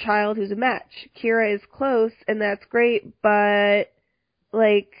cells from a child who's a match. Kira is close, and that's great, but,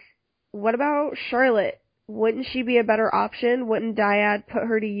 like, what about Charlotte? Wouldn't she be a better option? Wouldn't Dyad put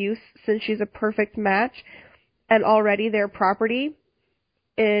her to use since she's a perfect match and already their property?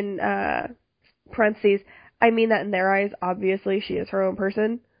 In parentheses, I mean that in their eyes, obviously she is her own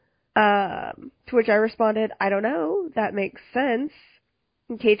person. To which I responded, I don't know, that makes sense.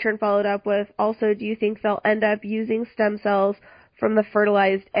 And Katrin followed up with, also, do you think they'll end up using stem cells from the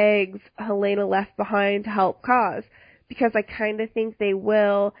fertilized eggs Helena left behind to help cause? Because I kind of think they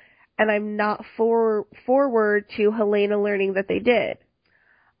will, and I'm not forward to Helena learning that they did.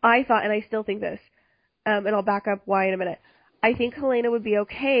 I thought, and I still think this, and I'll back up why in a minute, I think Helena would be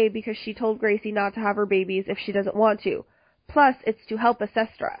okay because she told Gracie not to have her babies if she doesn't want to. Plus, it's to help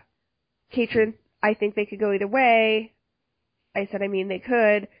Ancestra. Katrin, I think they could go either way. I said, I mean, they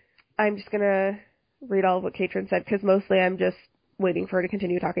could. I'm just going to read all of what Katrin said, because mostly I'm just waiting for her to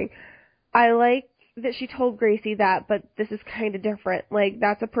continue talking. I like that she told Gracie that, but this is kind of different. Like,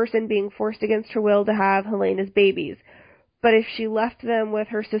 that's a person being forced against her will to have Helena's babies. But if she left them with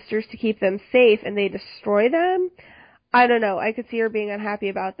her sisters to keep them safe and they destroy them, I don't know. I could see her being unhappy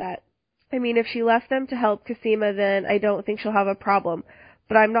about that. I mean, if she left them to help Cosima, then I don't think she'll have a problem.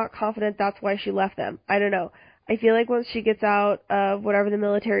 But I'm not confident that's why she left them. I don't know. I feel like once she gets out of whatever the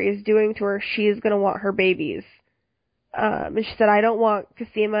military is doing to her, she's going to want her babies. And she said, I don't want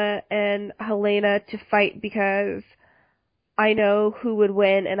Cosima and Helena to fight because I know who would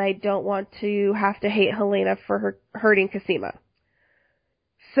win, and I don't want to have to hate Helena for her hurting Cosima.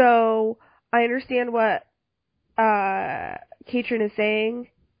 So, I understand what Katrin is saying,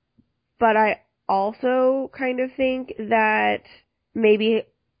 but I also kind of think that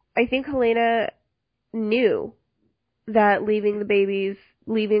I think Helena knew that leaving the babies,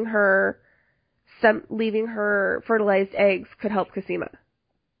 leaving her fertilized eggs could help Cosima.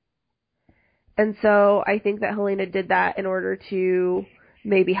 And so I think that Helena did that in order to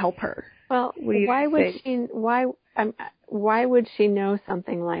maybe help her. Well, why would she know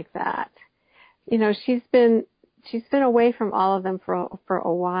something like that? You know, she's been away from all of them for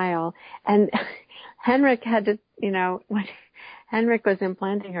a while, and Henrik had to, you know, when Henrik was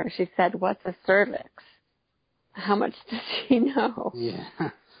implanting her, she said, "What's a cervix?" How much does she know?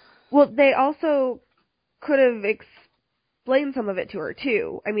 Yeah. Well, they also could have explained some of it to her,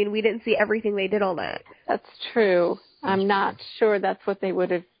 too. I mean, we didn't see everything they did on that. That's true. I'm not sure that's what they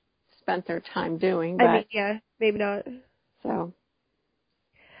would have spent their time doing. But, I mean, yeah, maybe not. So.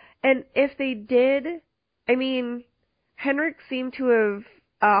 And if they did, I mean, Henrik seemed to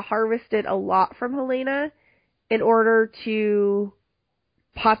have harvested a lot from Helena in order to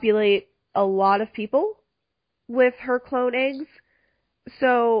populate a lot of people with her clone eggs.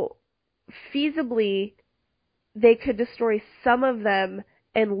 So, feasibly, they could destroy some of them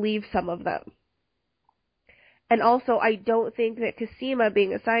and leave some of them. And also, I don't think that Cosima,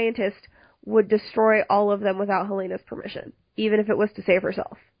 being a scientist, would destroy all of them without Helena's permission, even if it was to save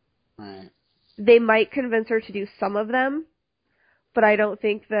herself. Right. They might convince her to do some of them, but I don't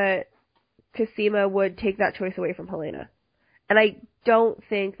think that Cosima would take that choice away from Helena. And I don't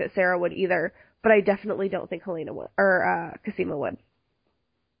think that Sarah would either, but I definitely don't think Helena would, or Cosima would.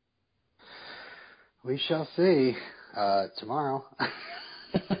 We shall see tomorrow.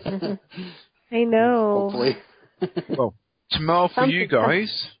 I know. Hopefully. Well, tomorrow for you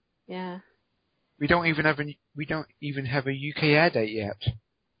guys. Yeah. We don't even have a UK air date yet.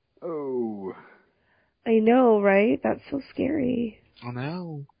 Oh. I know, right? That's so scary. I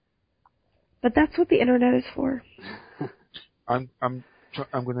know. But that's what the internet is for. I'm going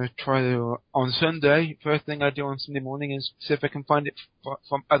to try to on Sunday. First thing I do on Sunday morning is see if I can find it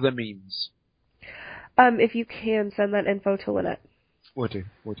from other means. If you can, send that info to Lynette. Will do.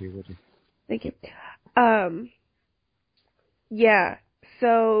 Thank you. Yeah.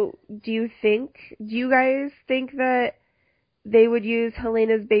 So, do you guys think that they would use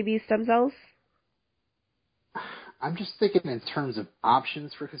Helena's baby stem cells? I'm just thinking in terms of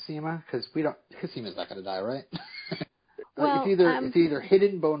options for Cosima, because Cosima's not going to die, right? Well, it's either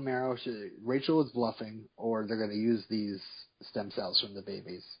hidden bone marrow, Rachel is bluffing, or they're going to use these stem cells from the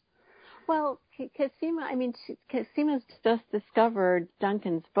babies. Well, Cosima's just discovered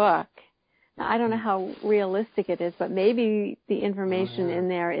Duncan's book. Now, I don't know how realistic it is, but maybe the information in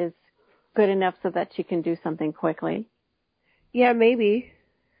there is good enough so that she can do something quickly. Yeah, maybe.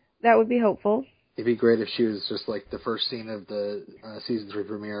 That would be hopeful. It'd be great if she was just like the first scene of the season 3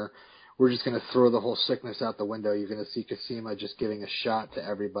 premiere. We're just going to throw the whole sickness out the window. You're going to see Cosima just giving a shot to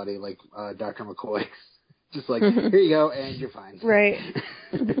everybody like Dr. McCoy. Just like, here you go, and you're fine. Right.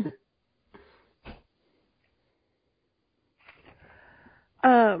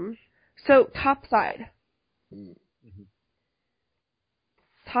 So Topside. Mm-hmm.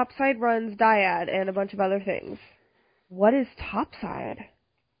 Topside runs Dyad and a bunch of other things. What is Topside?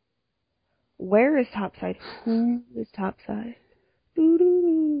 Where is Topside? Who is Topside?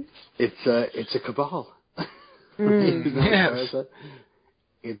 Doo-doo-doo. It's a cabal. Yes.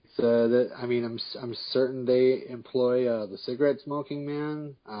 It's I'm certain they employ the cigarette smoking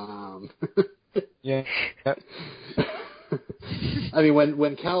man. Yeah. I mean,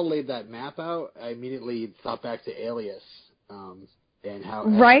 when Cal laid that map out, I immediately thought back to Alias, and how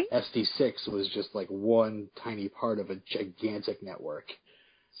right? SD6 was just like one tiny part of a gigantic network.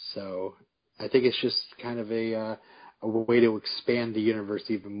 So I think it's just kind of a way to expand the universe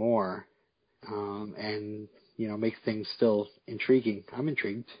even more, and make things still intriguing. I'm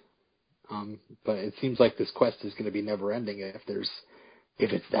intrigued, but it seems like this quest is going to be never ending if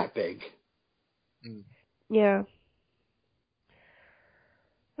it's that big. Yeah.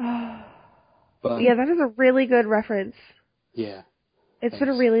 But, yeah, that is a really good reference. Yeah. It's been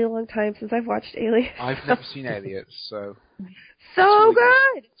a really long time since I've watched Alias. I've never seen Alias, so... So really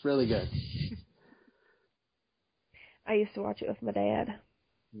good! It's really good. I used to watch it with my dad.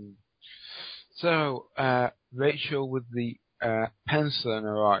 So, Rachel with the pencil in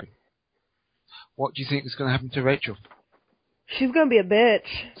her eye. What do you think is going to happen to Rachel? She's going to be a bitch.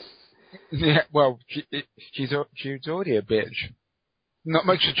 Yeah, well, she's already a bitch. Not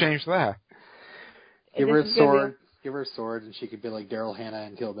much to change there. Give her a sword. Give her a sword, and she could be like Daryl Hannah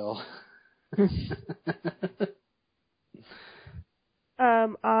in Kill Bill.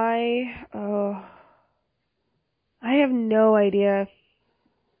 I have no idea.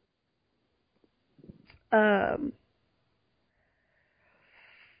 I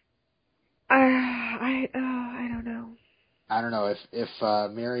don't know. I don't know if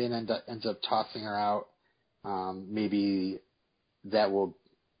Marion ends up tossing her out. Maybe that will,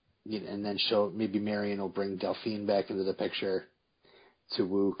 and then maybe Marion will bring Delphine back into the picture to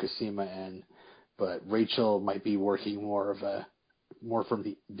woo Cosima in. But Rachel might be working more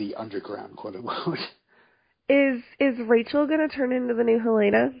from the underground, quote unquote. Is Rachel gonna turn into the new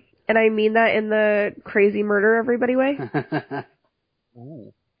Helena? And I mean that in the crazy murder everybody way.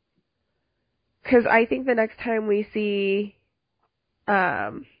 Ooh. Because I think the next time we see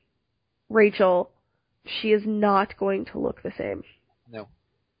Rachel, she is not going to look the same. No.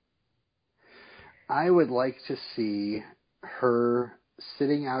 I would like to see her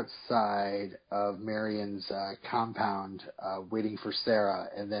sitting outside of Marion's compound waiting for Sarah,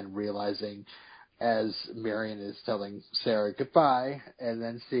 and then realizing as Marion is telling Sarah goodbye, and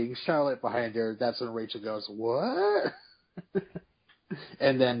then seeing Charlotte behind her, that's when Rachel goes, "What?"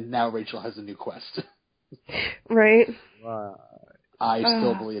 And then now Rachel has a new quest. Right? Eye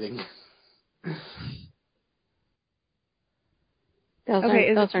still bleeding.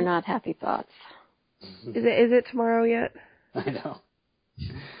 Those are not happy thoughts. Is it tomorrow yet? I know.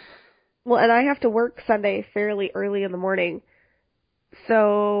 Well, and I have to work Sunday fairly early in the morning.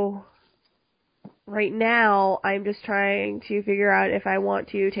 So right now I'm just trying to figure out if I want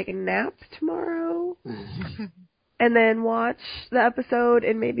to take a nap tomorrow and then watch the episode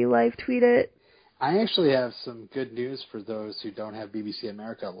and maybe live tweet it. I actually have some good news for those who don't have BBC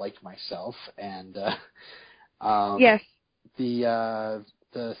America, like myself, and yes, the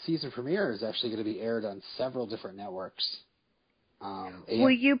season premiere is actually going to be aired on several different networks. Will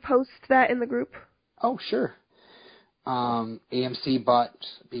you post that in the group? Oh, sure. AMC bought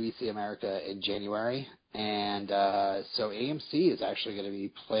BBC America in January, and so AMC is actually going to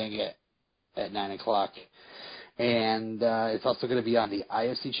be playing it at 9 o'clock. And it's also going to be on the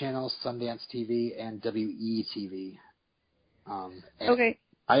IFC channel, Sundance TV, and WE-TV. Okay.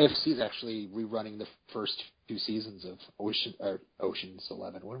 IFC is actually rerunning the first 2 seasons of Ocean's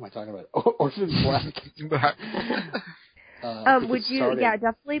 11. What am I talking about? Orphan Black. Would you,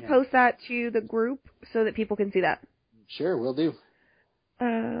 definitely post that to the group so that people can see that. Sure, will do.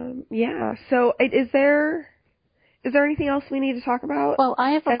 So is there anything else we need to talk about? Well,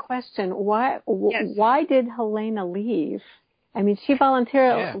 I have a question. Why did Helena leave? I mean, she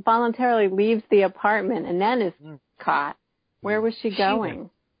voluntarily leaves the apartment and then is caught. Where was she going?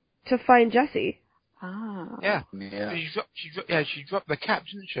 To find Jesse. Ah. Yeah. She dropped the cap,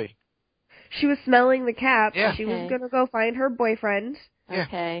 didn't she? She was smelling the cap. Yeah. She was going to go find her boyfriend. Yeah.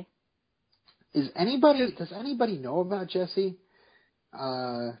 Okay. Does anybody know about Jesse?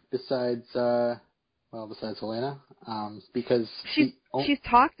 Besides Helena? Because she's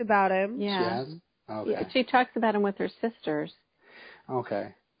talked about him. Yeah. She has? Okay. Yeah, she talks about him with her sisters.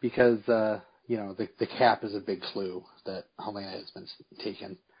 Okay. Because, the cap is a big clue that Helena has been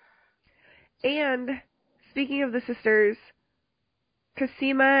taken. And, speaking of the sisters,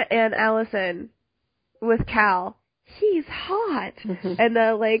 Cosima and Allison with Cal. He's hot. And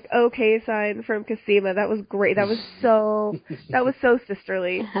the, okay sign from Cosima, that was great. That was so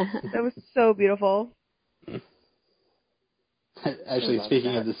sisterly. That was so beautiful. Actually,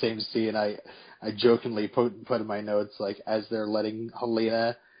 speaking of the same scene, I jokingly put in my notes, as they're letting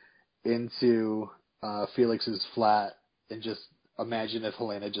Helena into Felix's flat, and just imagine if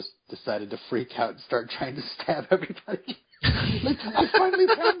Helena just decided to freak out and start trying to stab everybody. I finally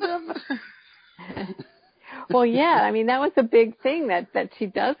found them! Well, yeah, I mean, that was a big thing, that she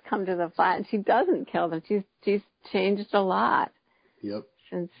does come to the flat and she doesn't kill them. She's changed a lot. Yep.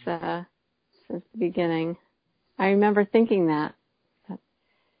 Since the beginning. I remember thinking that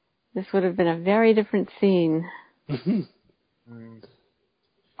this would have been a very different scene.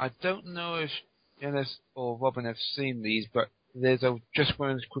 I don't know if Janice or Robin have seen these, but just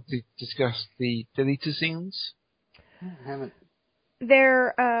want to quickly discuss the deleted scenes. I haven't.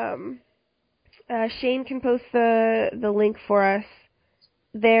 They're, Shane can post the link for us.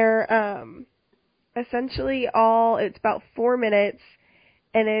 They're essentially it's about 4 minutes,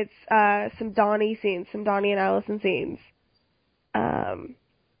 and it's some Donnie and Allison scenes. And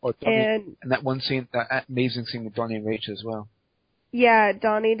that one scene, that amazing scene with Donnie and Rachel as well. Yeah,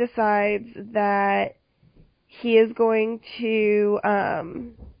 Donnie decides that he is going to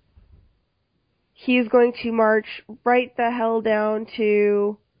march right the hell down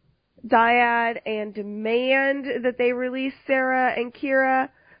to Dyad and demand that they release Sarah and Kira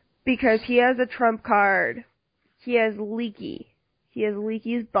because he has a trump card. He has Leaky. He has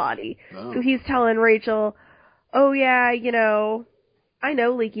Leaky's body. Oh. So he's telling Rachel, oh yeah, I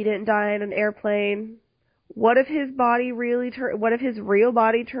know Leaky didn't die in an airplane. What if his real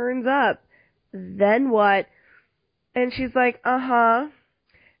body turns up? Then what? And she's like, uh-huh.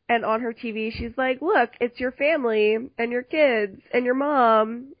 And on her TV, she's like, look, it's your family, and your kids, and your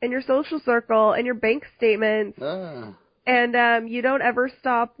mom, and your social circle, and your bank statements. And you don't ever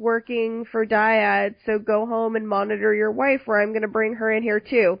stop working for Dyad, so go home and monitor your wife, or I'm going to bring her in here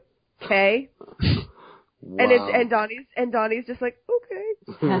too. Okay? Wow. And Donnie's just like, okay.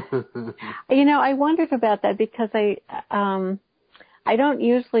 I wondered about that because I don't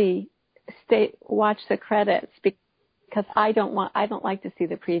usually watch the credits because I don't like to see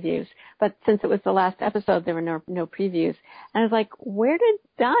the previews. But since it was the last episode, there were no previews. And I was like, where did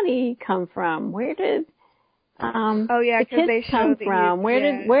Donnie come from? Where did the kids come from?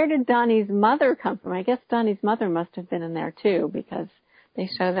 Where did Donnie's mother come from? I guess Donnie's mother must have been in there too because they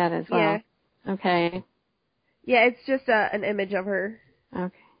show that as well. Yeah. Okay. Yeah, it's just an image of her.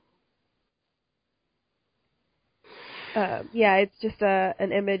 Okay. It's just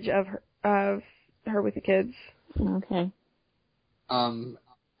an image of her with the kids. Okay.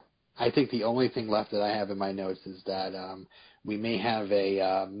 I think the only thing left that I have in my notes is that we may have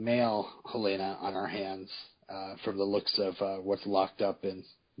a male Helena on our hands from the looks of what's locked up in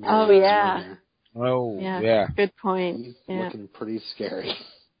Miriam's room here. Oh, yeah. Good point. He's looking pretty scary.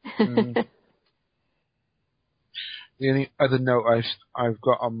 The only other note I've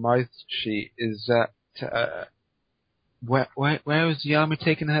got on my sheet is that Where was the army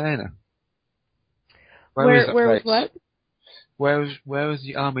taking Helena? Where was what? Where was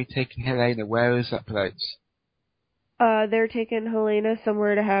the army taking Helena? Where is that place? They're taking Helena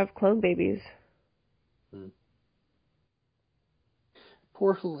somewhere to have clone babies.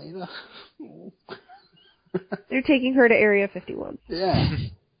 Poor Helena. They're taking her to Area 51. Yeah.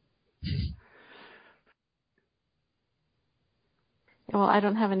 Well, I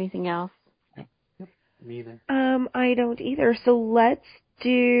don't have anything else. Me either. I don't either. So let's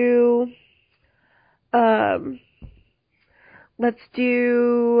do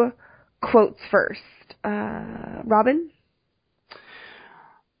quotes first. Robin?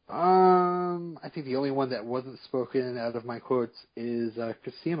 I think the only one that wasn't spoken out of my quotes is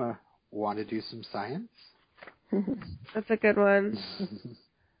Cosima. Want to do some science? That's a good one.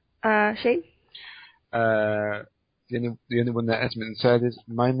 Shane? The only one that hasn't been said is,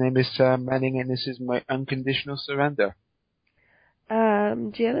 my name is Sam Manning and this is my unconditional surrender.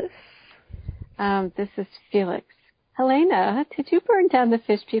 Janice? This is Felix. Helena, did you burn down the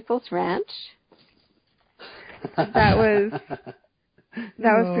Fish People's Ranch? That was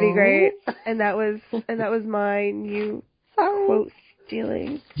pretty great. And that was mine. You quote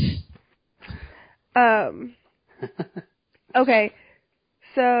stealing. Okay.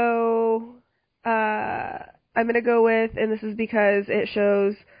 So I'm gonna go with, and this is because it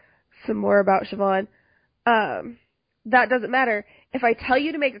shows some more about Siobhan. That doesn't matter. If I tell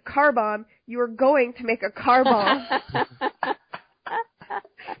you to make a car bomb, you are going to make a car bomb.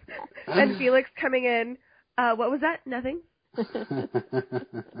 And Felix coming in. What was that? Nothing?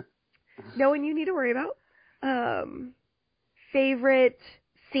 No one you need to worry about. Favorite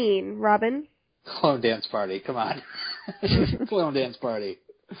scene, Robin? Clone dance party. Come on. Clone dance party.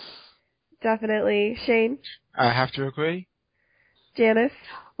 Definitely. Shane? I have to agree. Janice?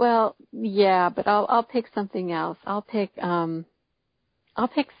 Well, yeah, but I'll pick something else. I'll pick the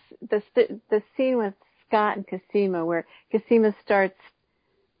scene with Scott and Cosima, where Cosima starts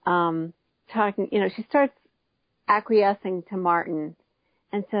talking. She starts acquiescing to Martin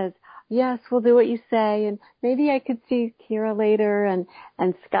and says, "Yes, we'll do what you say, and maybe I could see Kira later." And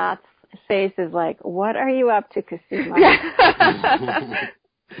Scott's face is like, "What are you up to, Cosima?"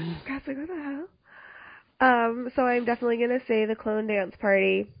 Scott's like, "What the hell?" So I'm definitely going to say the clone dance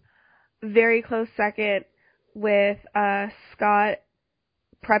party. Very close second with Scott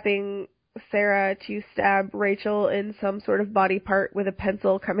prepping Sarah to stab Rachel in some sort of body part with a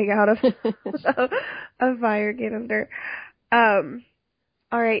pencil coming out of a fire canister. All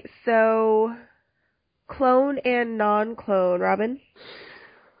right, so clone and non-clone. Robin?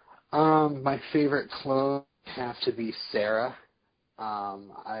 My favorite clone have to be Sarah.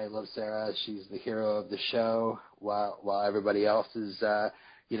 I love Sarah. She's the hero of the show, while everybody else is,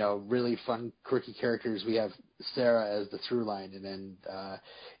 really fun, quirky characters. We have Sarah as the through line, and then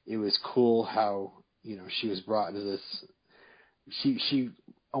it was cool how she was brought into this. She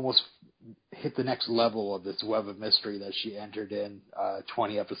almost hit the next level of this web of mystery that she entered in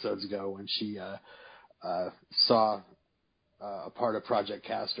 20 episodes ago when she saw a part of Project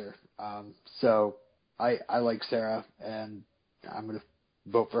Castor. So I like Sarah, and I'm going to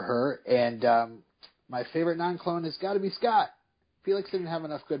vote for her. And my favorite non-clone has got to be Scott. Felix didn't have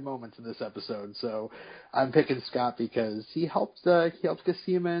enough good moments in this episode, so I'm picking Scott because he helped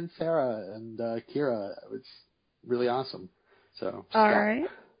Cosima and Sarah and Kira. It was really awesome. So All Scott. right.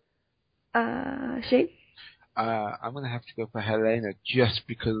 Shane? I'm going to have to go for Helena just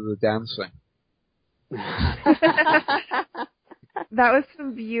because of the dancing. That was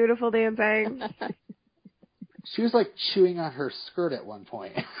some beautiful dancing. She was like chewing on her skirt at one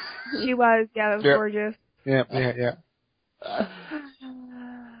point. She was. Yeah, that was gorgeous. Yeah.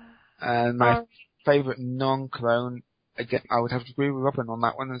 And my favorite non-clone, again, I would have to agree with Robin on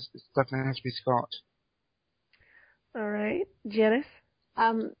that one. It definitely has to be Scott. All right. Janice?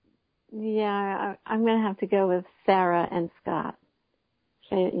 Yeah, I'm going to have to go with Sarah and Scott.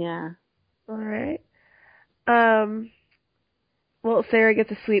 Yeah. All right. Well, Sarah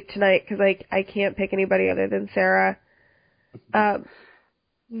gets a sweep tonight because I can't pick anybody other than Sarah.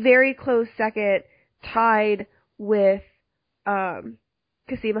 Very close second, tied with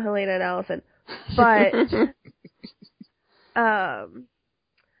Cosima, Helena, and Allison. But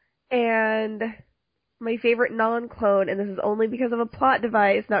and my favorite non-clone, and this is only because of a plot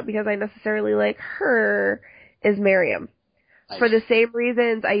device, not because I necessarily like her, is Miriam. Nice. For the same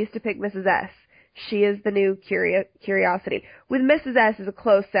reasons I used to pick Mrs. S. She is the new curiosity. With Mrs. S is a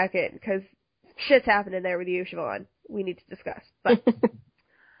close second, because shit's happening there with you, Siobhan. We need to discuss. But,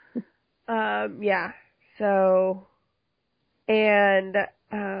 yeah. So, and,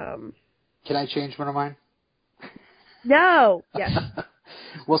 can I change one of mine? No. Yes.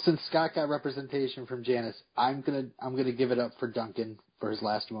 Well, since Scott got representation from Janice, I'm gonna give it up for Duncan for his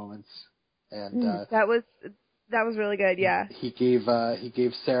last moments, and that was really good. Yeah. He gave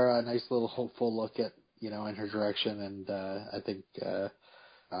Sarah a nice little hopeful look at in her direction, and I think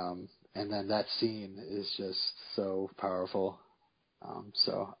and then that scene is just so powerful.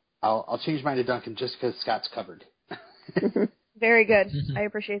 So I'll change mine to Duncan just because Scott's covered. Very good. I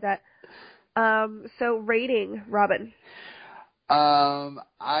appreciate that. So rating, Robin.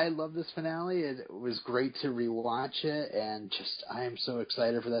 I love this finale. It was great to rewatch it, and I am so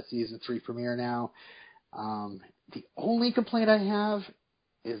excited for that season 3 premiere now. The only complaint I have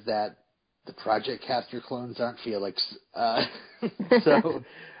is that the Project Caster clones aren't Felix. So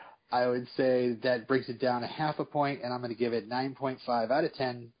I would say that brings it down 0.5 point, and I'm going to give it 9.5 out of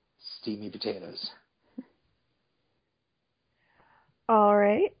 10 steamy potatoes. All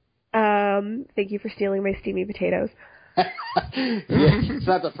right. Thank you for stealing my steamy potatoes. Yeah, it's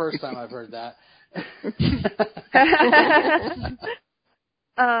not the first time I've heard that.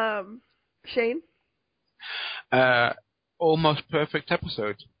 Shane? Almost perfect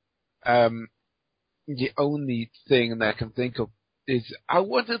episode. The only thing that I can think of is I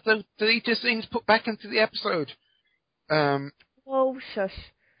wanted the deleted scenes put back into the episode. Oh,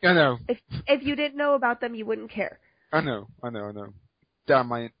 shush. I know. If you didn't know about them, you wouldn't care. I know. Damn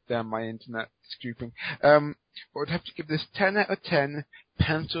my internet scooping. I would have to give this 10 out of 10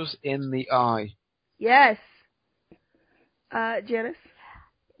 pencils in the eye. Yes. Janice?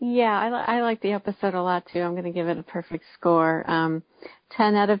 Yeah, I like the episode a lot too. I'm going to give it a perfect score.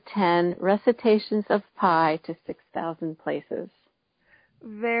 10 out of 10 recitations of pi to 6,000 places.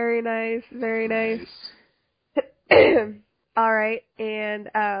 Very nice. Very nice. All right. And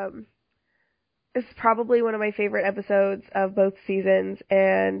this is probably one of my favorite episodes of both seasons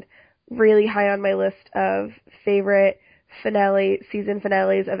and really high on my list of favorite season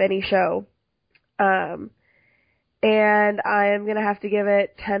finales of any show. And I am going to have to give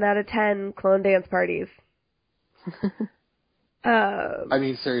it 10 out of 10 clone dance parties. I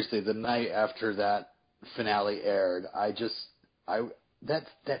mean, seriously, the night after that finale aired, that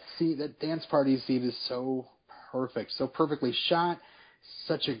dance party scene is so perfect, so perfectly shot,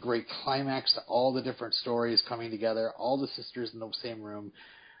 such a great climax to all the different stories coming together, all the sisters in the same room.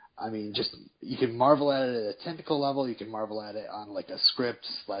 I mean, you can marvel at it at a technical level, you can marvel at it on like a script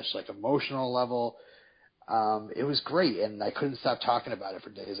 / emotional level. It was great, and I couldn't stop talking about it for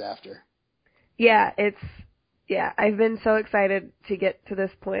days after. Yeah, I've been so excited to get to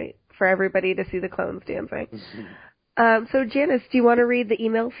this point for everybody to see the clones dancing. So Janice, do you want to read the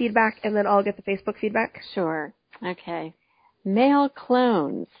email feedback and then I'll get the Facebook feedback? Sure. Okay. Male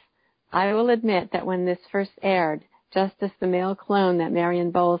clones. I will admit that when this first aired, just as the male clone that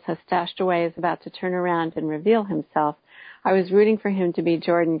Marion Bowles has stashed away is about to turn around and reveal himself, I was rooting for him to be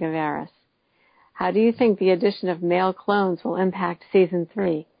Jordan Gavaris. How do you think the addition of male clones will impact Season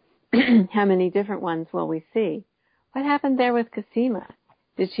 3? How many different ones will we see? What happened there with Cosima?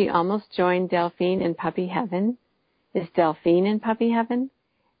 Did she almost join Delphine in Puppy Heaven? Is Delphine in Puppy Heaven?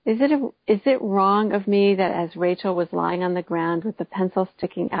 Is it wrong of me that as Rachel was lying on the ground with the pencil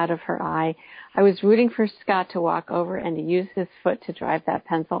sticking out of her eye, I was rooting for Scott to walk over and to use his foot to drive that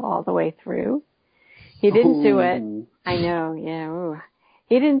pencil all the way through? He didn't do it. I know, yeah. Ooh.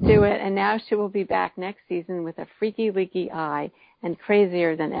 He didn't do it, and now she will be back next season with a freaky, leaky eye and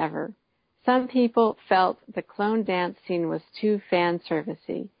crazier than ever. Some people felt the clone dance scene was too fan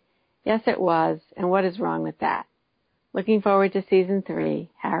servicey. Yes, it was, and what is wrong with that? Looking forward to Season 3,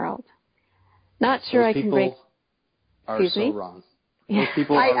 Harold. Not sure I can break... Are so wrong. Those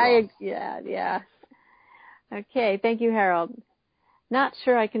people are wrong. Yeah. Okay, thank you, Harold. Not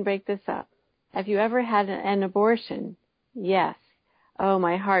sure I can break this up. Have you ever had an abortion? Yes. Oh,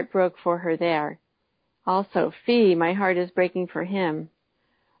 my heart broke for her there. Also, Fee, my heart is breaking for him.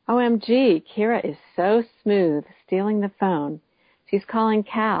 OMG, Kira is so smooth, stealing the phone. She's calling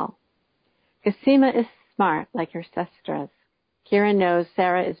Cal. Cosima is smart, like her sestras. Kira knows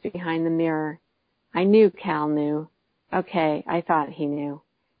Sarah is behind the mirror. I knew Cal knew. Okay, I thought he knew.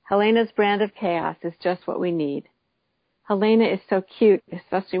 Helena's brand of chaos is just what we need. Helena is so cute,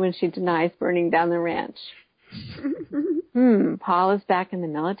 especially when she denies burning down the ranch. Paul is back in the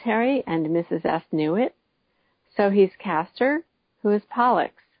military, and Mrs. S knew it. So he's Castor? Who is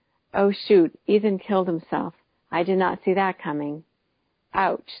Pollux? Oh, shoot, Ethan killed himself. I did not see that coming.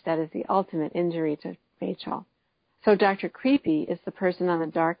 Ouch, that is the ultimate injury to Rachel. So Dr. Creepy is the person on the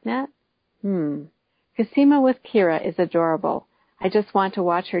darknet? Cosima with Kira is adorable. I just want to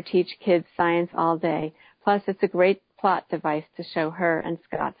watch her teach kids science all day. Plus, it's a great plot device to show her and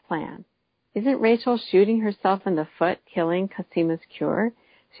Scott's plan. Isn't Rachel shooting herself in the foot, killing Cosima's cure?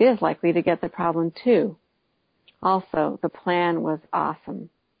 She is likely to get the problem too. Also, the plan was awesome.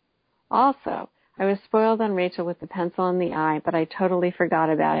 Also, I was spoiled on Rachel with the pencil in the eye, but I totally forgot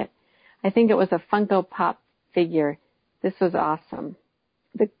about it. I think it was a Funko Pop figure. This was awesome.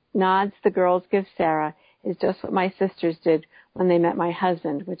 The nods the girls give Sarah is just what my sisters did when they met my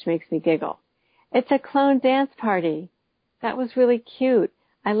husband, which makes me giggle. It's a clone dance party. That was really cute.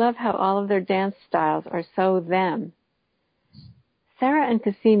 I love how all of their dance styles are so them. Sarah and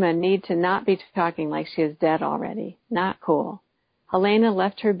Cosima need to not be talking like she is dead already. Not cool. Helena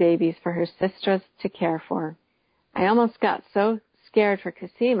left her babies for her sisters to care for. I almost got so scared for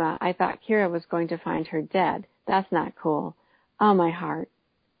Cosima, I thought Kira was going to find her dead. That's not cool. Oh, my heart.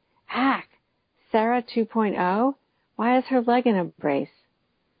 Hack! Sarah 2.0? Why is her leg in a brace?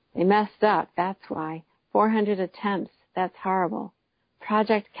 They messed up, that's why. 400 attempts. That's horrible.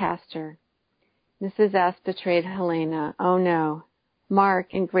 Project Castor. Mrs. S. betrayed Helena. Oh, no.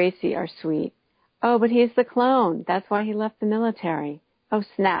 Mark and Gracie are sweet. Oh, but he's the clone. That's why he left the military. Oh,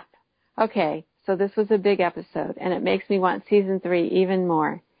 snap. Okay, so this was a big episode, and it makes me want season 3 even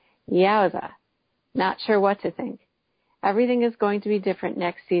more. Yowza. Not sure what to think. Everything is going to be different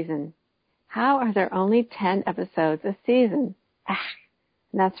next season. How are there only 10 episodes a season? Ah,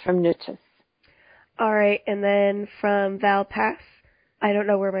 and that's from Nuchus. All right, and then from Val Pass, I don't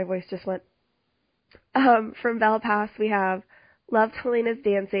know where my voice just went. From Val Pass, we have, loved Helena's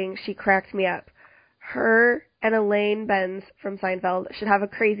dancing. She cracked me up. Her and Elaine Benz from Seinfeld should have a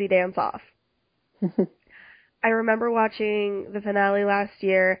crazy dance-off. I remember watching the finale last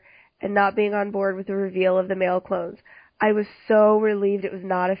year and not being on board with the reveal of the male clones. I was so relieved it was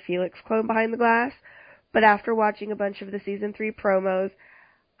not a Felix clone behind the glass, but after watching a bunch of the season 3 promos,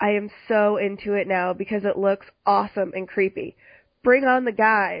 I am so into it now because it looks awesome and creepy. Bring on the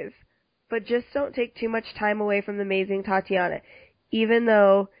guys, but just don't take too much time away from the amazing Tatiana, even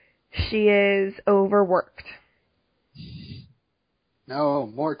though she is overworked. No,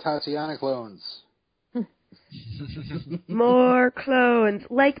 more Tatiana clones. More clones,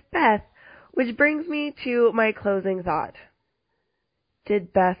 like Beth, which brings me to my closing thought.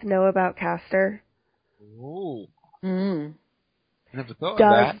 Did Beth know about Castor? Ooh. Mm. Never thought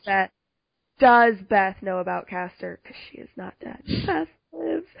of that. Does Beth know about Castor? Because she is not dead. Beth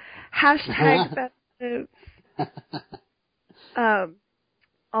lives. Hashtag Beth lives.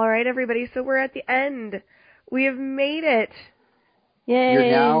 All right, everybody. So we're at the end. We have made it. Yay.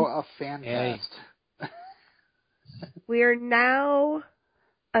 You're now a fan fest. We are now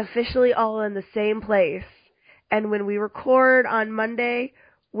officially all in the same place. And when we record on Monday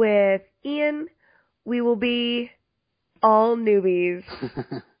with Ian, we will be all newbies.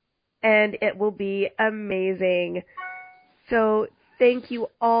 And it will be amazing. So thank you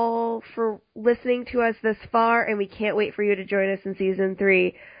all for listening to us this far, and we can't wait for you to join us in Season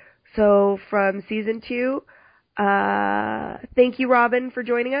 3. So from Season 2, thank you, Robin, for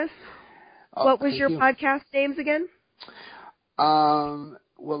joining us. What was your podcast names again?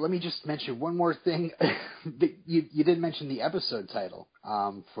 Well, let me just mention one more thing. You didn't mention the episode title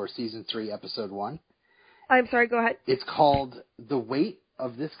for Season 3, Episode 1. I'm sorry, go ahead. It's called The Weight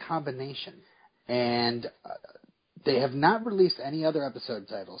of This Combination. And they have not released any other episode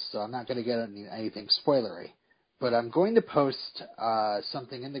titles, so I'm not going to get anything spoilery. But I'm going to post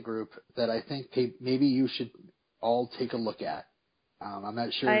something in the group that I think maybe you should all take a look at. I'm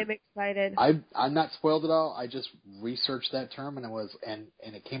not sure. I'm excited. I'm not spoiled at all. I just researched that term and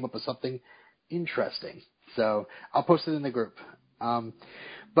it came up with something interesting. So I'll post it in the group.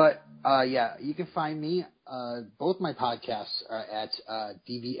 But you can find me. Both my podcasts are at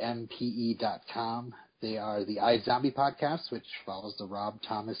dvmpe.com. They are the iZombie podcast, which follows the Rob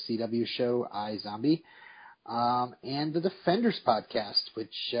Thomas CW show iZombie, and the Defenders podcast,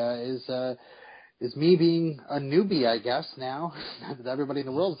 which is me being a newbie, I guess, now that everybody in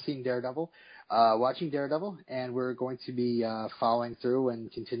the world is seeing Daredevil, watching Daredevil, and we're going to be following through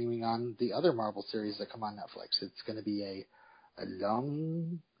and continuing on the other Marvel series that come on Netflix. It's going to be a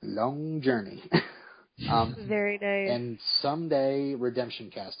long journey. Very nice. And someday Redemption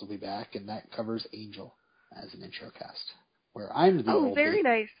Cast will be back, and that covers Angel as an intro cast, where I'm the old very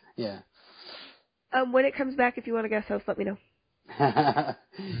nice. Yeah. When it comes back, if you want to guest host, let me know. Yeah,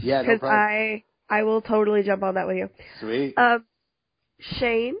 no problem. I will totally jump on that with you. Sweet.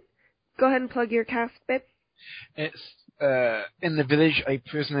 Shane, go ahead and plug your cast, babe. It's In the Village, a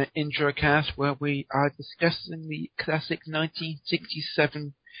Prisoner intro cast where we are discussing the classic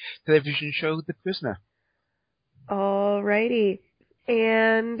 1967 television show, The Prisoner. Alrighty.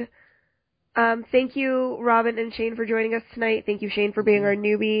 And thank you, Robin and Shane, for joining us tonight. Thank you, Shane, for being our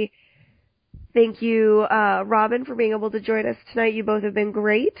newbie. Thank you, Robin, for being able to join us tonight. You both have been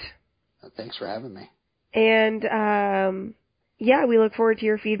great. Thanks for having me. And, yeah, we look forward to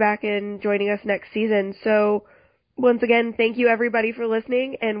your feedback and joining us next season. So, once again, thank you everybody for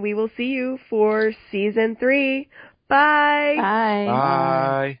listening, and we will see you for season 3. Bye! Bye.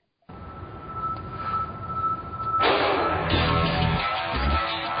 Bye.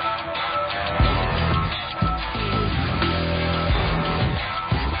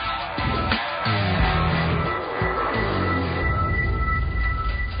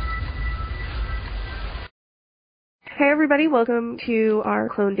 Hey everybody, welcome to our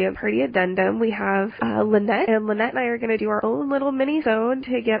Clone Dance Party addendum. We have Lynette, and Lynette and I are going to do our own little mini-sode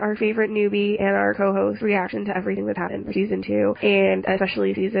to get our favorite newbie and our co-host reaction to everything that's happened for Season 2, and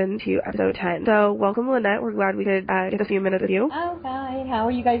especially Season 2, Episode 10. So, welcome Lynette, we're glad we could get a few minutes with you. Oh, hi, how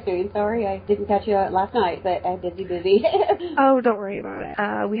are you guys doing? Sorry I didn't catch you last night, but I'm busy. Oh, don't worry about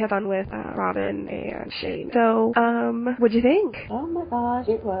it. We had fun with Robin and Shane. So, what'd you think? Oh my gosh,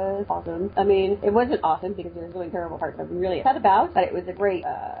 it was awesome. I mean, it wasn't awesome because there was really terrible parts I'm really upset about, but it was a great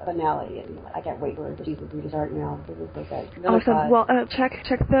finale, and I can't wait for Season 3 to start now. It was so good. Really Awesome. fun. Well, check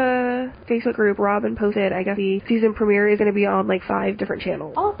the Facebook group. Robin posted, I guess the season premiere is going to be on like 5 different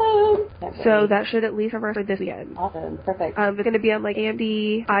channels. Awesome. So that should at least have for this weekend. Awesome. Perfect. It's going to be on like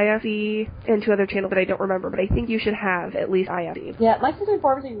AMD, IFC, and 2 other channels that I don't remember, but I think you should have at least IFC. Yeah, my sister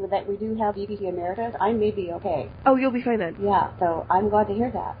informs me that we do have BBC America. I may be okay. Oh, you'll be fine then. Yeah, so I'm glad to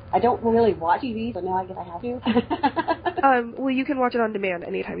hear that. I don't really watch TV, so now I guess I have to. Well, you can watch it on demand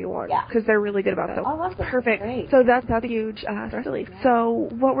anytime you want. Yeah. Because they're really good about it. So. Oh, awesome. Perfect. Great. So that's a huge stress relief. Yeah. So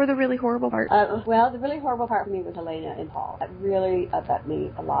what were the really horrible parts? Well, the really horrible part for me was Helena and Paul. That really upset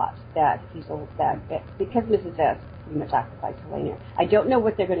me a lot. That he's so that because Mrs. S pretty much sacrificed Helena. I don't know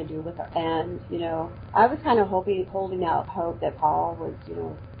what they're going to do with her. And I was kind of holding out hope that Paul was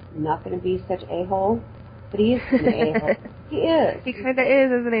not going to be such a-hole. But he is an a-hole. He is. He kind of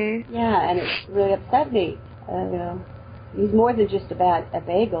is, isn't he? Yeah, and it really upset me. He's more than just a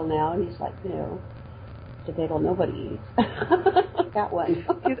bagel now. He's like, the bagel nobody eats. Got one.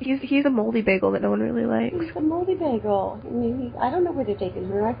 He's a moldy bagel that no one really likes. He's a moldy bagel. I mean, I don't know where they're taking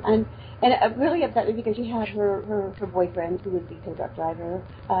her. And it really upset me because she had her boyfriend, who was the tow truck driver,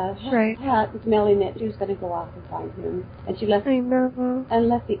 was mailing that she was going to go off and find him. And she left. I know. And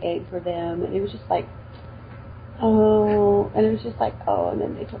left the egg for them. And it was just like, oh. And it was just like, oh. And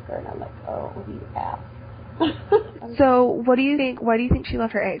then they took her, and I'm like, oh, you ass. So, what do you think? Why do you think she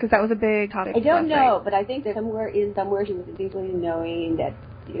left her egg? Because that was a big topic. I don't know, but I think that somewhere she was deeply knowing that,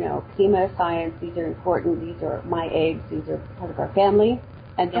 Kima, science, these are important. These are my eggs. These are part of our family,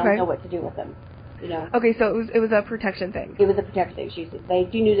 and they'll know what to do with them. Okay, so it was a protection thing. It was a protection thing.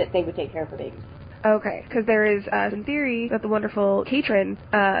 She knew that they would take care of her babies. Okay, because there is some theory that the wonderful Katrin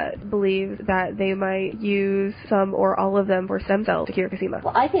believes that they might use some or all of them for stem cells to cure Cosima.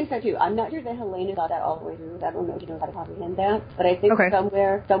 Well, I think so too. I'm not sure that Helena thought that all the way through. I don't know if she knows how to comprehend that, but I think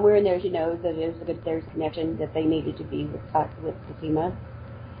somewhere in there she knows that there's a connection that they needed to be with Cosima.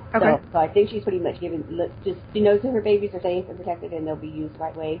 Okay. So I think she's pretty much she knows that her babies are safe and protected and they'll be used the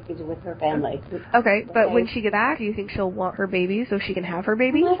right way because they're with her family. Okay, but when she gets back, do you think she'll want her babies so she can have her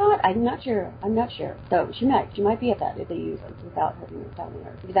babies? Oh my God, I'm not sure. So she might be upset if they use them without her telling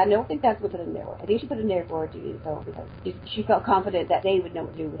her. Because I don't think that's what put them there for. I think she put them there for to use them because she felt confident that they would know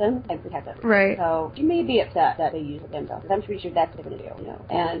what to do with them and protect them. Right. So she may be upset that they use them themselves. Because I'm pretty sure that's what they're going to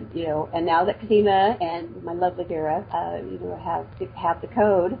do. And now that Cosima and my lovely Vera, have the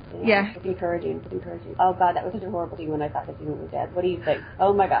code. It's encouraging. Oh God, that was such a horrible thing when I thought Cosima was dead. What do you think?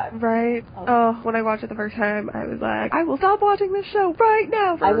 Oh my God. Right. Oh, when I watched it the first time, I was like, I will stop watching this show right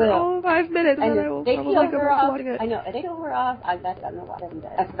now for all 5 minutes, and then I will probably go back to watching it. I know. They kill her off. I don't know why I'm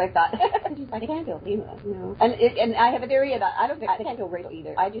dead. That's what I thought. She's like, they can't kill Cosima, And I have a theory about. I don't think they can't kill Rachel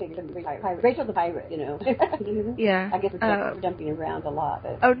either. I do think it's a pirate. Rachel the pirate. Yeah. I guess we're jumping around a lot.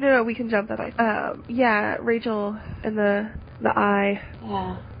 But. Oh no, we can jump that way. Yeah, Rachel and the eye.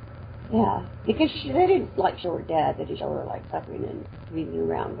 Yeah, because they didn't show her dead. They just show her suffering and breathing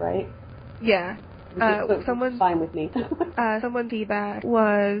around, right? Yeah. Someone fine with me. Someone's feedback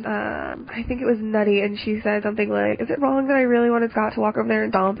was, I think it was Nutty, and she said something like, "Is it wrong that I really wanted Scott to walk over there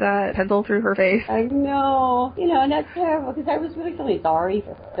and dump that pencil through her face?" I know, and that's terrible because I was really feeling sorry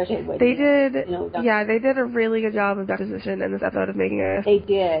for her. Especially when they did a really good job of juxtaposition in this episode of making it. They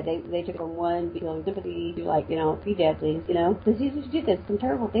did. They took from one sympathy to be dead, please, because she did some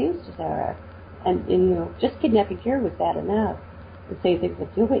terrible things to Sarah, and just kidnapping Kira was bad enough. The same things that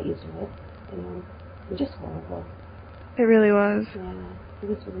you'll get used to it, It was just horrible. It really was. Yeah, it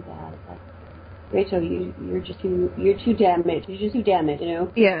was really bad. Rachel, you're too damaged. You're just too damaged, you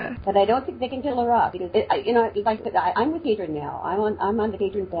know. Yeah. But I don't think they can kill her off because I'm with Katrin now. I'm on the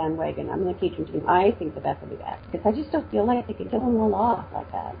Katrin bandwagon. I'm on the Katrin team. I think the best will be that because I just don't feel like they can kill them all off like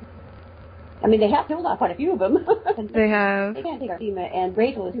that. I mean, they have killed off quite a few of them. They have. They can't take our team, and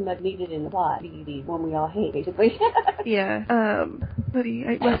Rachel is too much needed in the plot. The one we all hate, basically. Yeah. I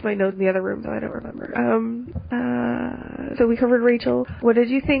left my notes in the other room, so I don't remember. So we covered Rachel. What did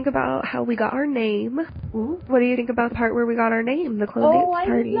you think about how we got our name? Mm-hmm. What do you think about the part where we got our name, the Clone Dance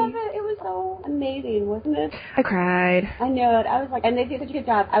Party? I love it. It was so amazing, wasn't it? I cried. I know it. I was like, and they did such a good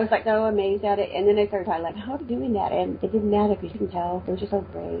job. I was like so amazed at it, and then I started trying like, how are they doing that? And it didn't matter because you can tell. It was just so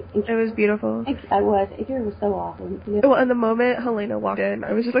great. It was beautiful. I was. It was so awesome. You know? Well, in the moment Helena walked in,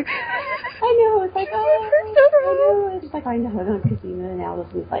 I was just like, I know. It's like, I know. It's just like, I know. I'm on Christina and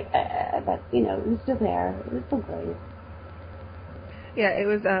Alice was like, but you know, it was still there. It was so great. Yeah, it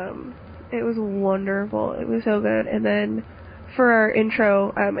was wonderful. It was so good. And then for our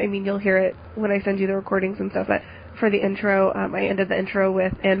intro, I mean, you'll hear it when I send you the recordings and stuff, but for the intro, I ended the intro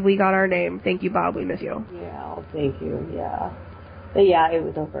with, and we got our name. Thank you, Bob. We miss you. Yeah, thank you. Yeah. But yeah, it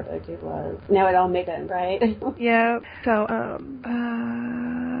was so perfect. It was. Now it all makes sense, right? Yeah. So,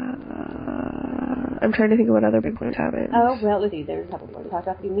 I'm trying to think of what other big points happened. Oh, well, let's see. There's a couple more. We talked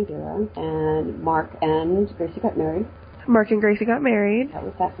about Stephen Gira, and Mark and Gracie got married. Mark and Gracie got married. That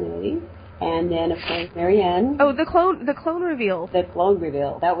was fascinating. And then, of course, Marianne. Oh, the clone reveal. The clone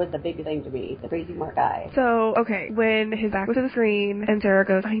reveal. That was the biggest thing to me. The crazy Mark guy. So, okay, when his back was to the screen and Sarah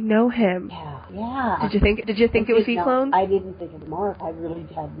goes, I know him. Yeah. Did you think it was he clone? I didn't think it was Mark. I really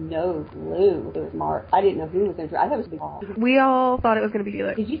had no clue it was Mark. I didn't know who was going to. I thought it was going to be Paul. We all thought it was going to be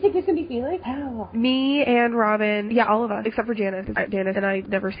Felix. Did you think it was going to be Felix? Oh. Me and Robin. Yeah, all of us except for Janice. Janice and I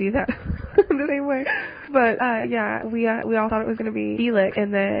never see that the same way. But yeah, we all thought it was going to be Felix,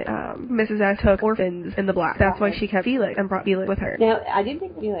 and then Mrs. S took orphans in the black. That's why she kept Felix and brought Felix with her. Now, I didn't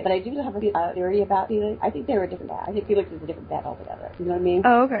think Felix, but I do have a theory about Felix. I think they were a different bat. I think Felix is a different bat altogether. You know what I mean?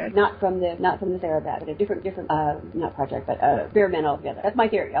 Oh, okay. Not from the Sarah bat, but a different not project, but experiment altogether. That's my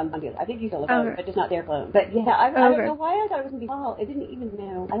theory on Felix. I think he's a clone, but just not their clone. But yeah, I don't know why I thought it was going to be Paul. It didn't even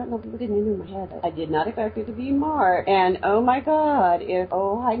know. I don't know if it didn't enter my head. I did not expect it to be Mark. And oh my God, if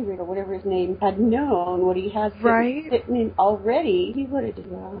Heinrich or whatever his name had known what he had sitting in already, he would have just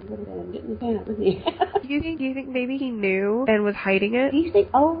been getting his hand up, wouldn't he? Do you think maybe he knew and was hiding it? Do you think?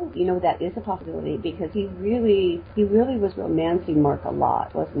 You know, that is a possibility because he really was romancing Mark a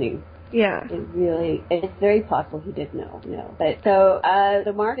lot, wasn't he? Yeah. It's very possible he did know, you know. But so,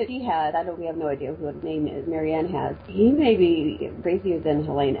 the Mark that he has, we have no idea who his name is, Marianne has, he may be crazier than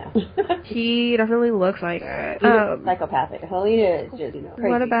Helena. He definitely looks like it. He's psychopathic. Helena is just, you know, crazy.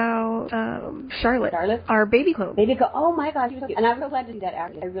 What about, Charlotte? Our baby clone. Oh my God, she was so cute. And I was so glad to see that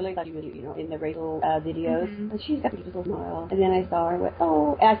actress. I really thought she was, you know, in the Rachel, videos. Mm-hmm. But she's got a beautiful smile. And then I saw her,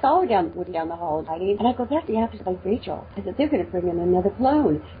 and I saw her down the hall hiding, and I go, that's the actress like Rachel. I said, they're going to bring in another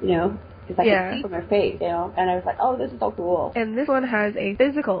clone, you know. Because I could see from her face, you know, and I was like, oh, this is so cool. And this one has a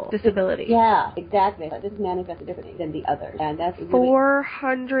physical disability. Yeah, exactly. But this manifested differently than the others. And that's really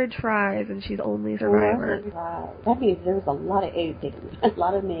 400 tries, and she's only a survivor. 400 tries. That means there was a lot of AIDS taken. A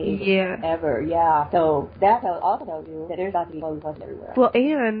lot of names. Yeah. Ever, yeah. So that also tells you that there's got to be clone plus everywhere. Well,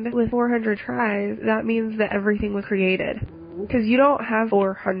 and with 400 tries, that means that everything was created. Because you don't have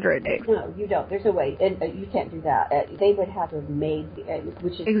 400 eggs. No, you don't. There's no way. You can't do that. They would have to have made the eggs,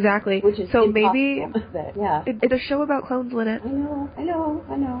 which is exactly. Which is so impossible. Maybe yeah. It's a show about clones, Lynette. I know.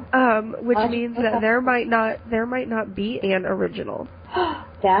 Which means that there might not be an original.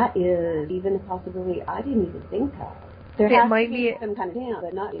 That is even a possibility I didn't even think of. It might be some kind of dance,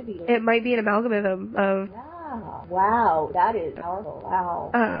 but not to be. It might be an amalgam of. Wow, that is powerful.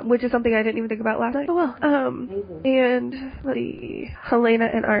 Wow. Which is something I didn't even think about last night. Oh well. Amazing. And let's see, Helena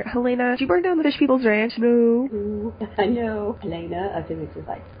and Art. Helena, did you burn down the Fish People's Ranch? No. I know. Helena, I think it's just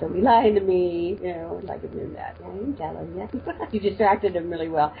like, don't be lying to me. You know, like doing that. I ain't telling you. You distracted him really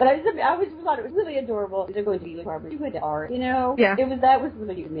well. But I thought it was really adorable. They're going to the apartment. She went to Art. You know. Yeah. That was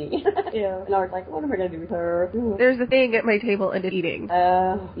really cute to me. You know. And Art's like, what am I going to do with her? There's a thing at my table and it's eating.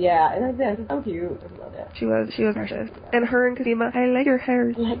 Yeah. And that's so cute. I love it. She was precious. And her and Cosima, I like your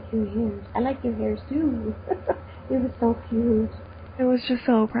hairs. I like your hairs. I like your hairs too. It was so cute. It was just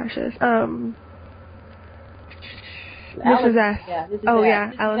so precious. Mrs. S. Yeah, Mrs. Oh S.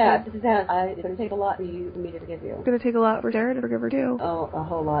 yeah, Alice. Mrs. S. It's going to take a lot for me to forgive you. It's going to take a lot for Sarah to forgive her too. Oh, a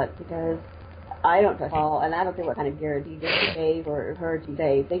whole lot, because I don't trust Paul, and I don't care what kind of guarantee they gave or her to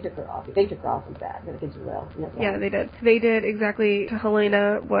say. They took her off. They took her off with that. The kids are well. Yeah, they did. They did exactly to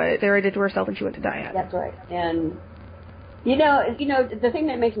Helena what Sarah did to herself when she went to Diane. That's right. And You know, the thing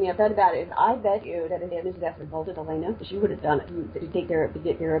that makes me upset about it is I bet you that if Mrs. S revolted Elena, she would have done it to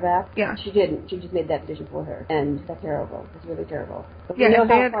get Kira back. Yeah. She didn't. She just made that decision for her, and that's terrible. It's really terrible. But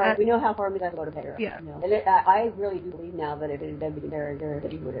Yeah, we know how far Mrs. S would have her. Yeah. You know? And I really do believe now that if it had been Sarah,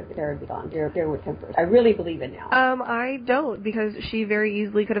 that she would have been gone. Sarah would temper it. I really believe it now. I don't, because she very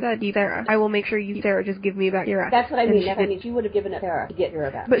easily could have said, "Keep Sarah. I will make sure you keep Sarah. Just give me back Kira." That's what I mean. She would have given up Sarah to get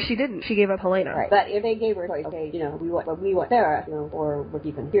Kira back. But she didn't. She gave up Helena. Right. But if they gave her a choice, okay, we want Sarah, or we're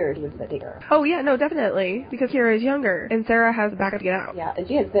keeping Kira, she would have said take her. Oh yeah, no, definitely, because Kira is younger and Sarah has backup to get out. Yeah, and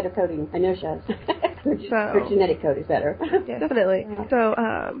she has better coding. I know she has. Her genetic code is better. Yeah, definitely. So,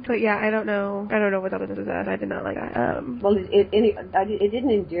 but yeah, I don't know what that is. I did not like that. Well, it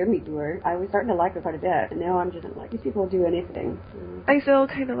didn't endear me to her. I was starting to like her quite a bit, and now I'm just like, these people do anything. I still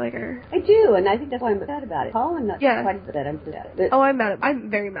kind of like her. I do, and I think that's why I'm upset about it. Paul, I'm not quite upset. I'm upset at it. I'm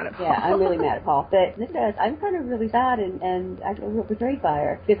very mad at Paul. Yeah, I'm really mad at Paul. But this does, I'm kind of really sad, and I feel real betrayed by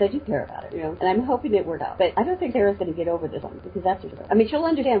her, because I do care about it, and I'm hoping it works out. But I don't think Sarah's going to get over this one, because that's just, I mean, she'll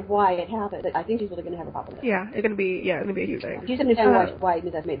understand why it happened, but I think she's really going to have a problem with it. Yeah, it's going to be a huge thing. She's going to understand why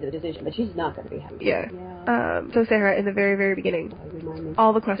Mrs. made the decision, but she's not going to be happy. Yeah. So Sarah, in the very, very beginning,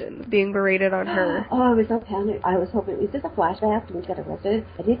 all the questions being berated on her. Oh, I was so panicked. I was hoping, is this a flashback to when she got arrested?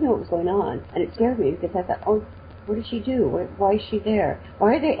 I didn't know what was going on, and it scared me, because I thought, oh, what did she do? Why is she there?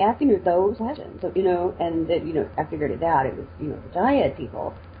 Why are they asking her those questions? So, and then, I figured it out. It was, the Dyad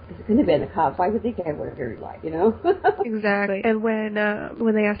people. Because it couldn't have been the cops. Why would they care what her very life, Exactly. And when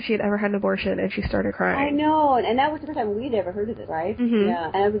they asked if she had ever had an abortion, and she started crying. I know, and that was the first time we'd ever heard of this, right? Mm-hmm.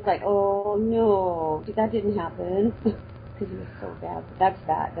 Yeah. And I was like, oh, no, that didn't happen. Because it was so bad. That's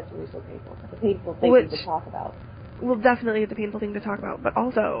bad. That's really so painful. It's a painful thing to talk about. Well, definitely it's a painful thing to talk about, but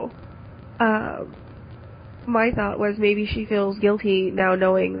also, my thought was maybe she feels guilty now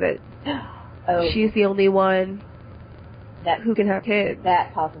knowing that she's the only one who can have kids.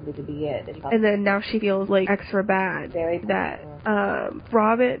 That possibly could be it. And then now she feels like extra bad. Very that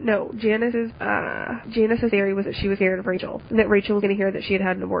Janice's theory was that she was scared of Rachel. That Rachel was going to hear that she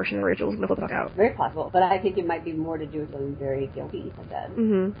had an abortion and Rachel was going to flip out. Very possible. But I think it might be more to do with feeling very guilty of that.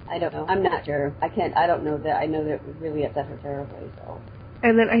 Mm-hmm. I don't know. I'm not sure. I don't know that. I know that it really upset her terribly, so.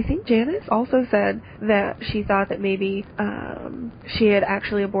 And then I think Janice also said that she thought that maybe she had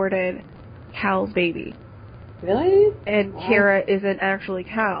actually aborted Cal's baby. Really? And Kira isn't actually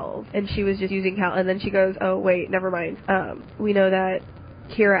Cal's, and she was just using Cal. And then she goes, oh, wait, never mind. We know that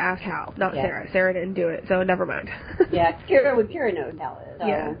Kira asked Cal, not Sarah. Sarah didn't do it, so never mind. Yeah, Kira knows Cal is. So,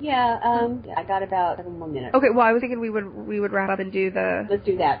 yeah, I got about 7 more minutes. Okay, well, I was thinking we would wrap up and do the... Let's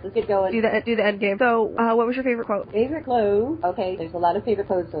do that. Let's get going. Do the end game. So, what was your favorite quote? Favorite quote? Okay, there's a lot of favorite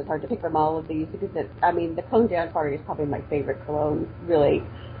quotes, so it's hard to pick from all of these, because, the Clone Dance Party is probably my favorite clone, really.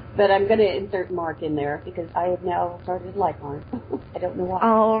 But I'm going to insert Mark in there because I have now started to like Mark. I don't know why.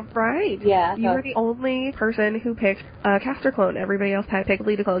 All right. Yeah. You were the only person who picked a caster clone. Everybody else had picked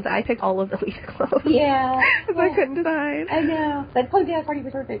Lita clones. I picked all of the Lita clones. Yeah. I couldn't decide. I know. But Clone Dance Party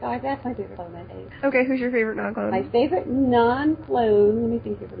was perfect. That's my favorite clone, I think. Okay, who's your favorite non-clone? My favorite non-clone, let me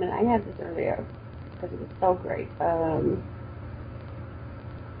think here for a minute. I had this earlier because it was so great. I'm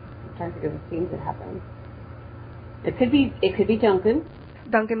trying to think of the scenes that happened. It could be Duncan.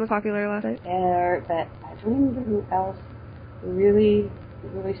 Duncan was popular last night. But I don't remember who else really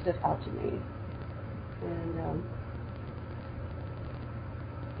stood out to me. And,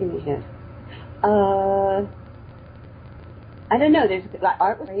 give me a hint. I don't know. There's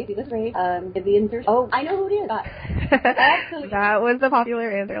art was great. He was great. The insert. Oh, I know who it is. Absolutely. That was the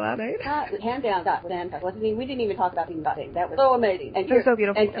popular answer last night. Hand down. Scott was fantastic. We didn't even talk about the thing. That was so amazing. And it was so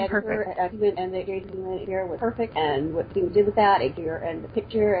beautiful and perfect. And the Jason here was perfect. And what he did with that, and the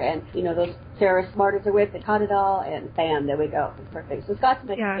picture, and those Sarah Smarters are with that caught it all, and bam, there we go. It's perfect. So Scott's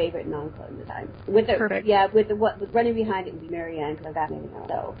my favorite non-clone this time. Perfect. Yeah, what was running behind it would be Marianne because I got Marianne.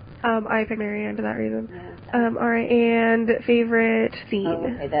 So. I picked Marianne for that reason. Yeah. All right, and favorite scene. Oh,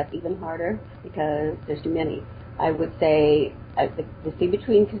 okay, that's even harder because there's too many. I would say the scene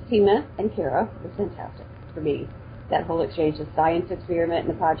between Cosima and Kira was fantastic for me. That whole exchange, the science experiment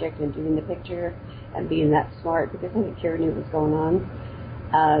and the project and doing the picture and being that smart because I think Kira knew what was going on.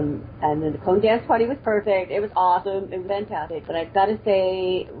 And then the Clone Dance Party was perfect. It was awesome. It was fantastic. But I've got to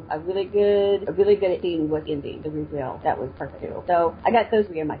say, a really good scene was Indy, the reveal. That was perfect too. So I got those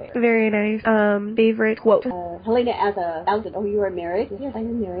three in my favorite. Very nice. Favorite quote. Helena as Allison, oh, you are married? Yes, I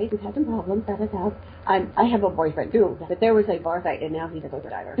am married. We've had some problems. I have a boyfriend too, but there was a bar fight, and now he's a boat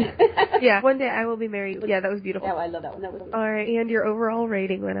diver. Yeah, one day I will be married. Yeah, that was beautiful. Yeah, I love that one. That was all right, and your overall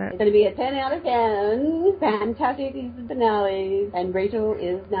rating, Lynette? It's going to be a 10 out of 10. Fantastic season finale, and Rachel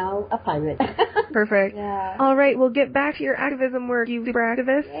is now a pirate. Perfect. Yeah. All right, we'll get back to your activism work, you super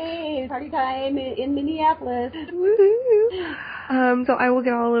activist. Yay, party time in Minneapolis. Woohoo! So I will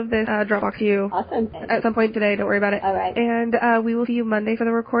get all of this Dropbox to you. Awesome. At some point today, don't worry about it. All right. And we will see you Monday for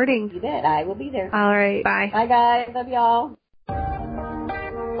the recording. You bet, I will be there. All right, bye. Bye, guys. Love y'all.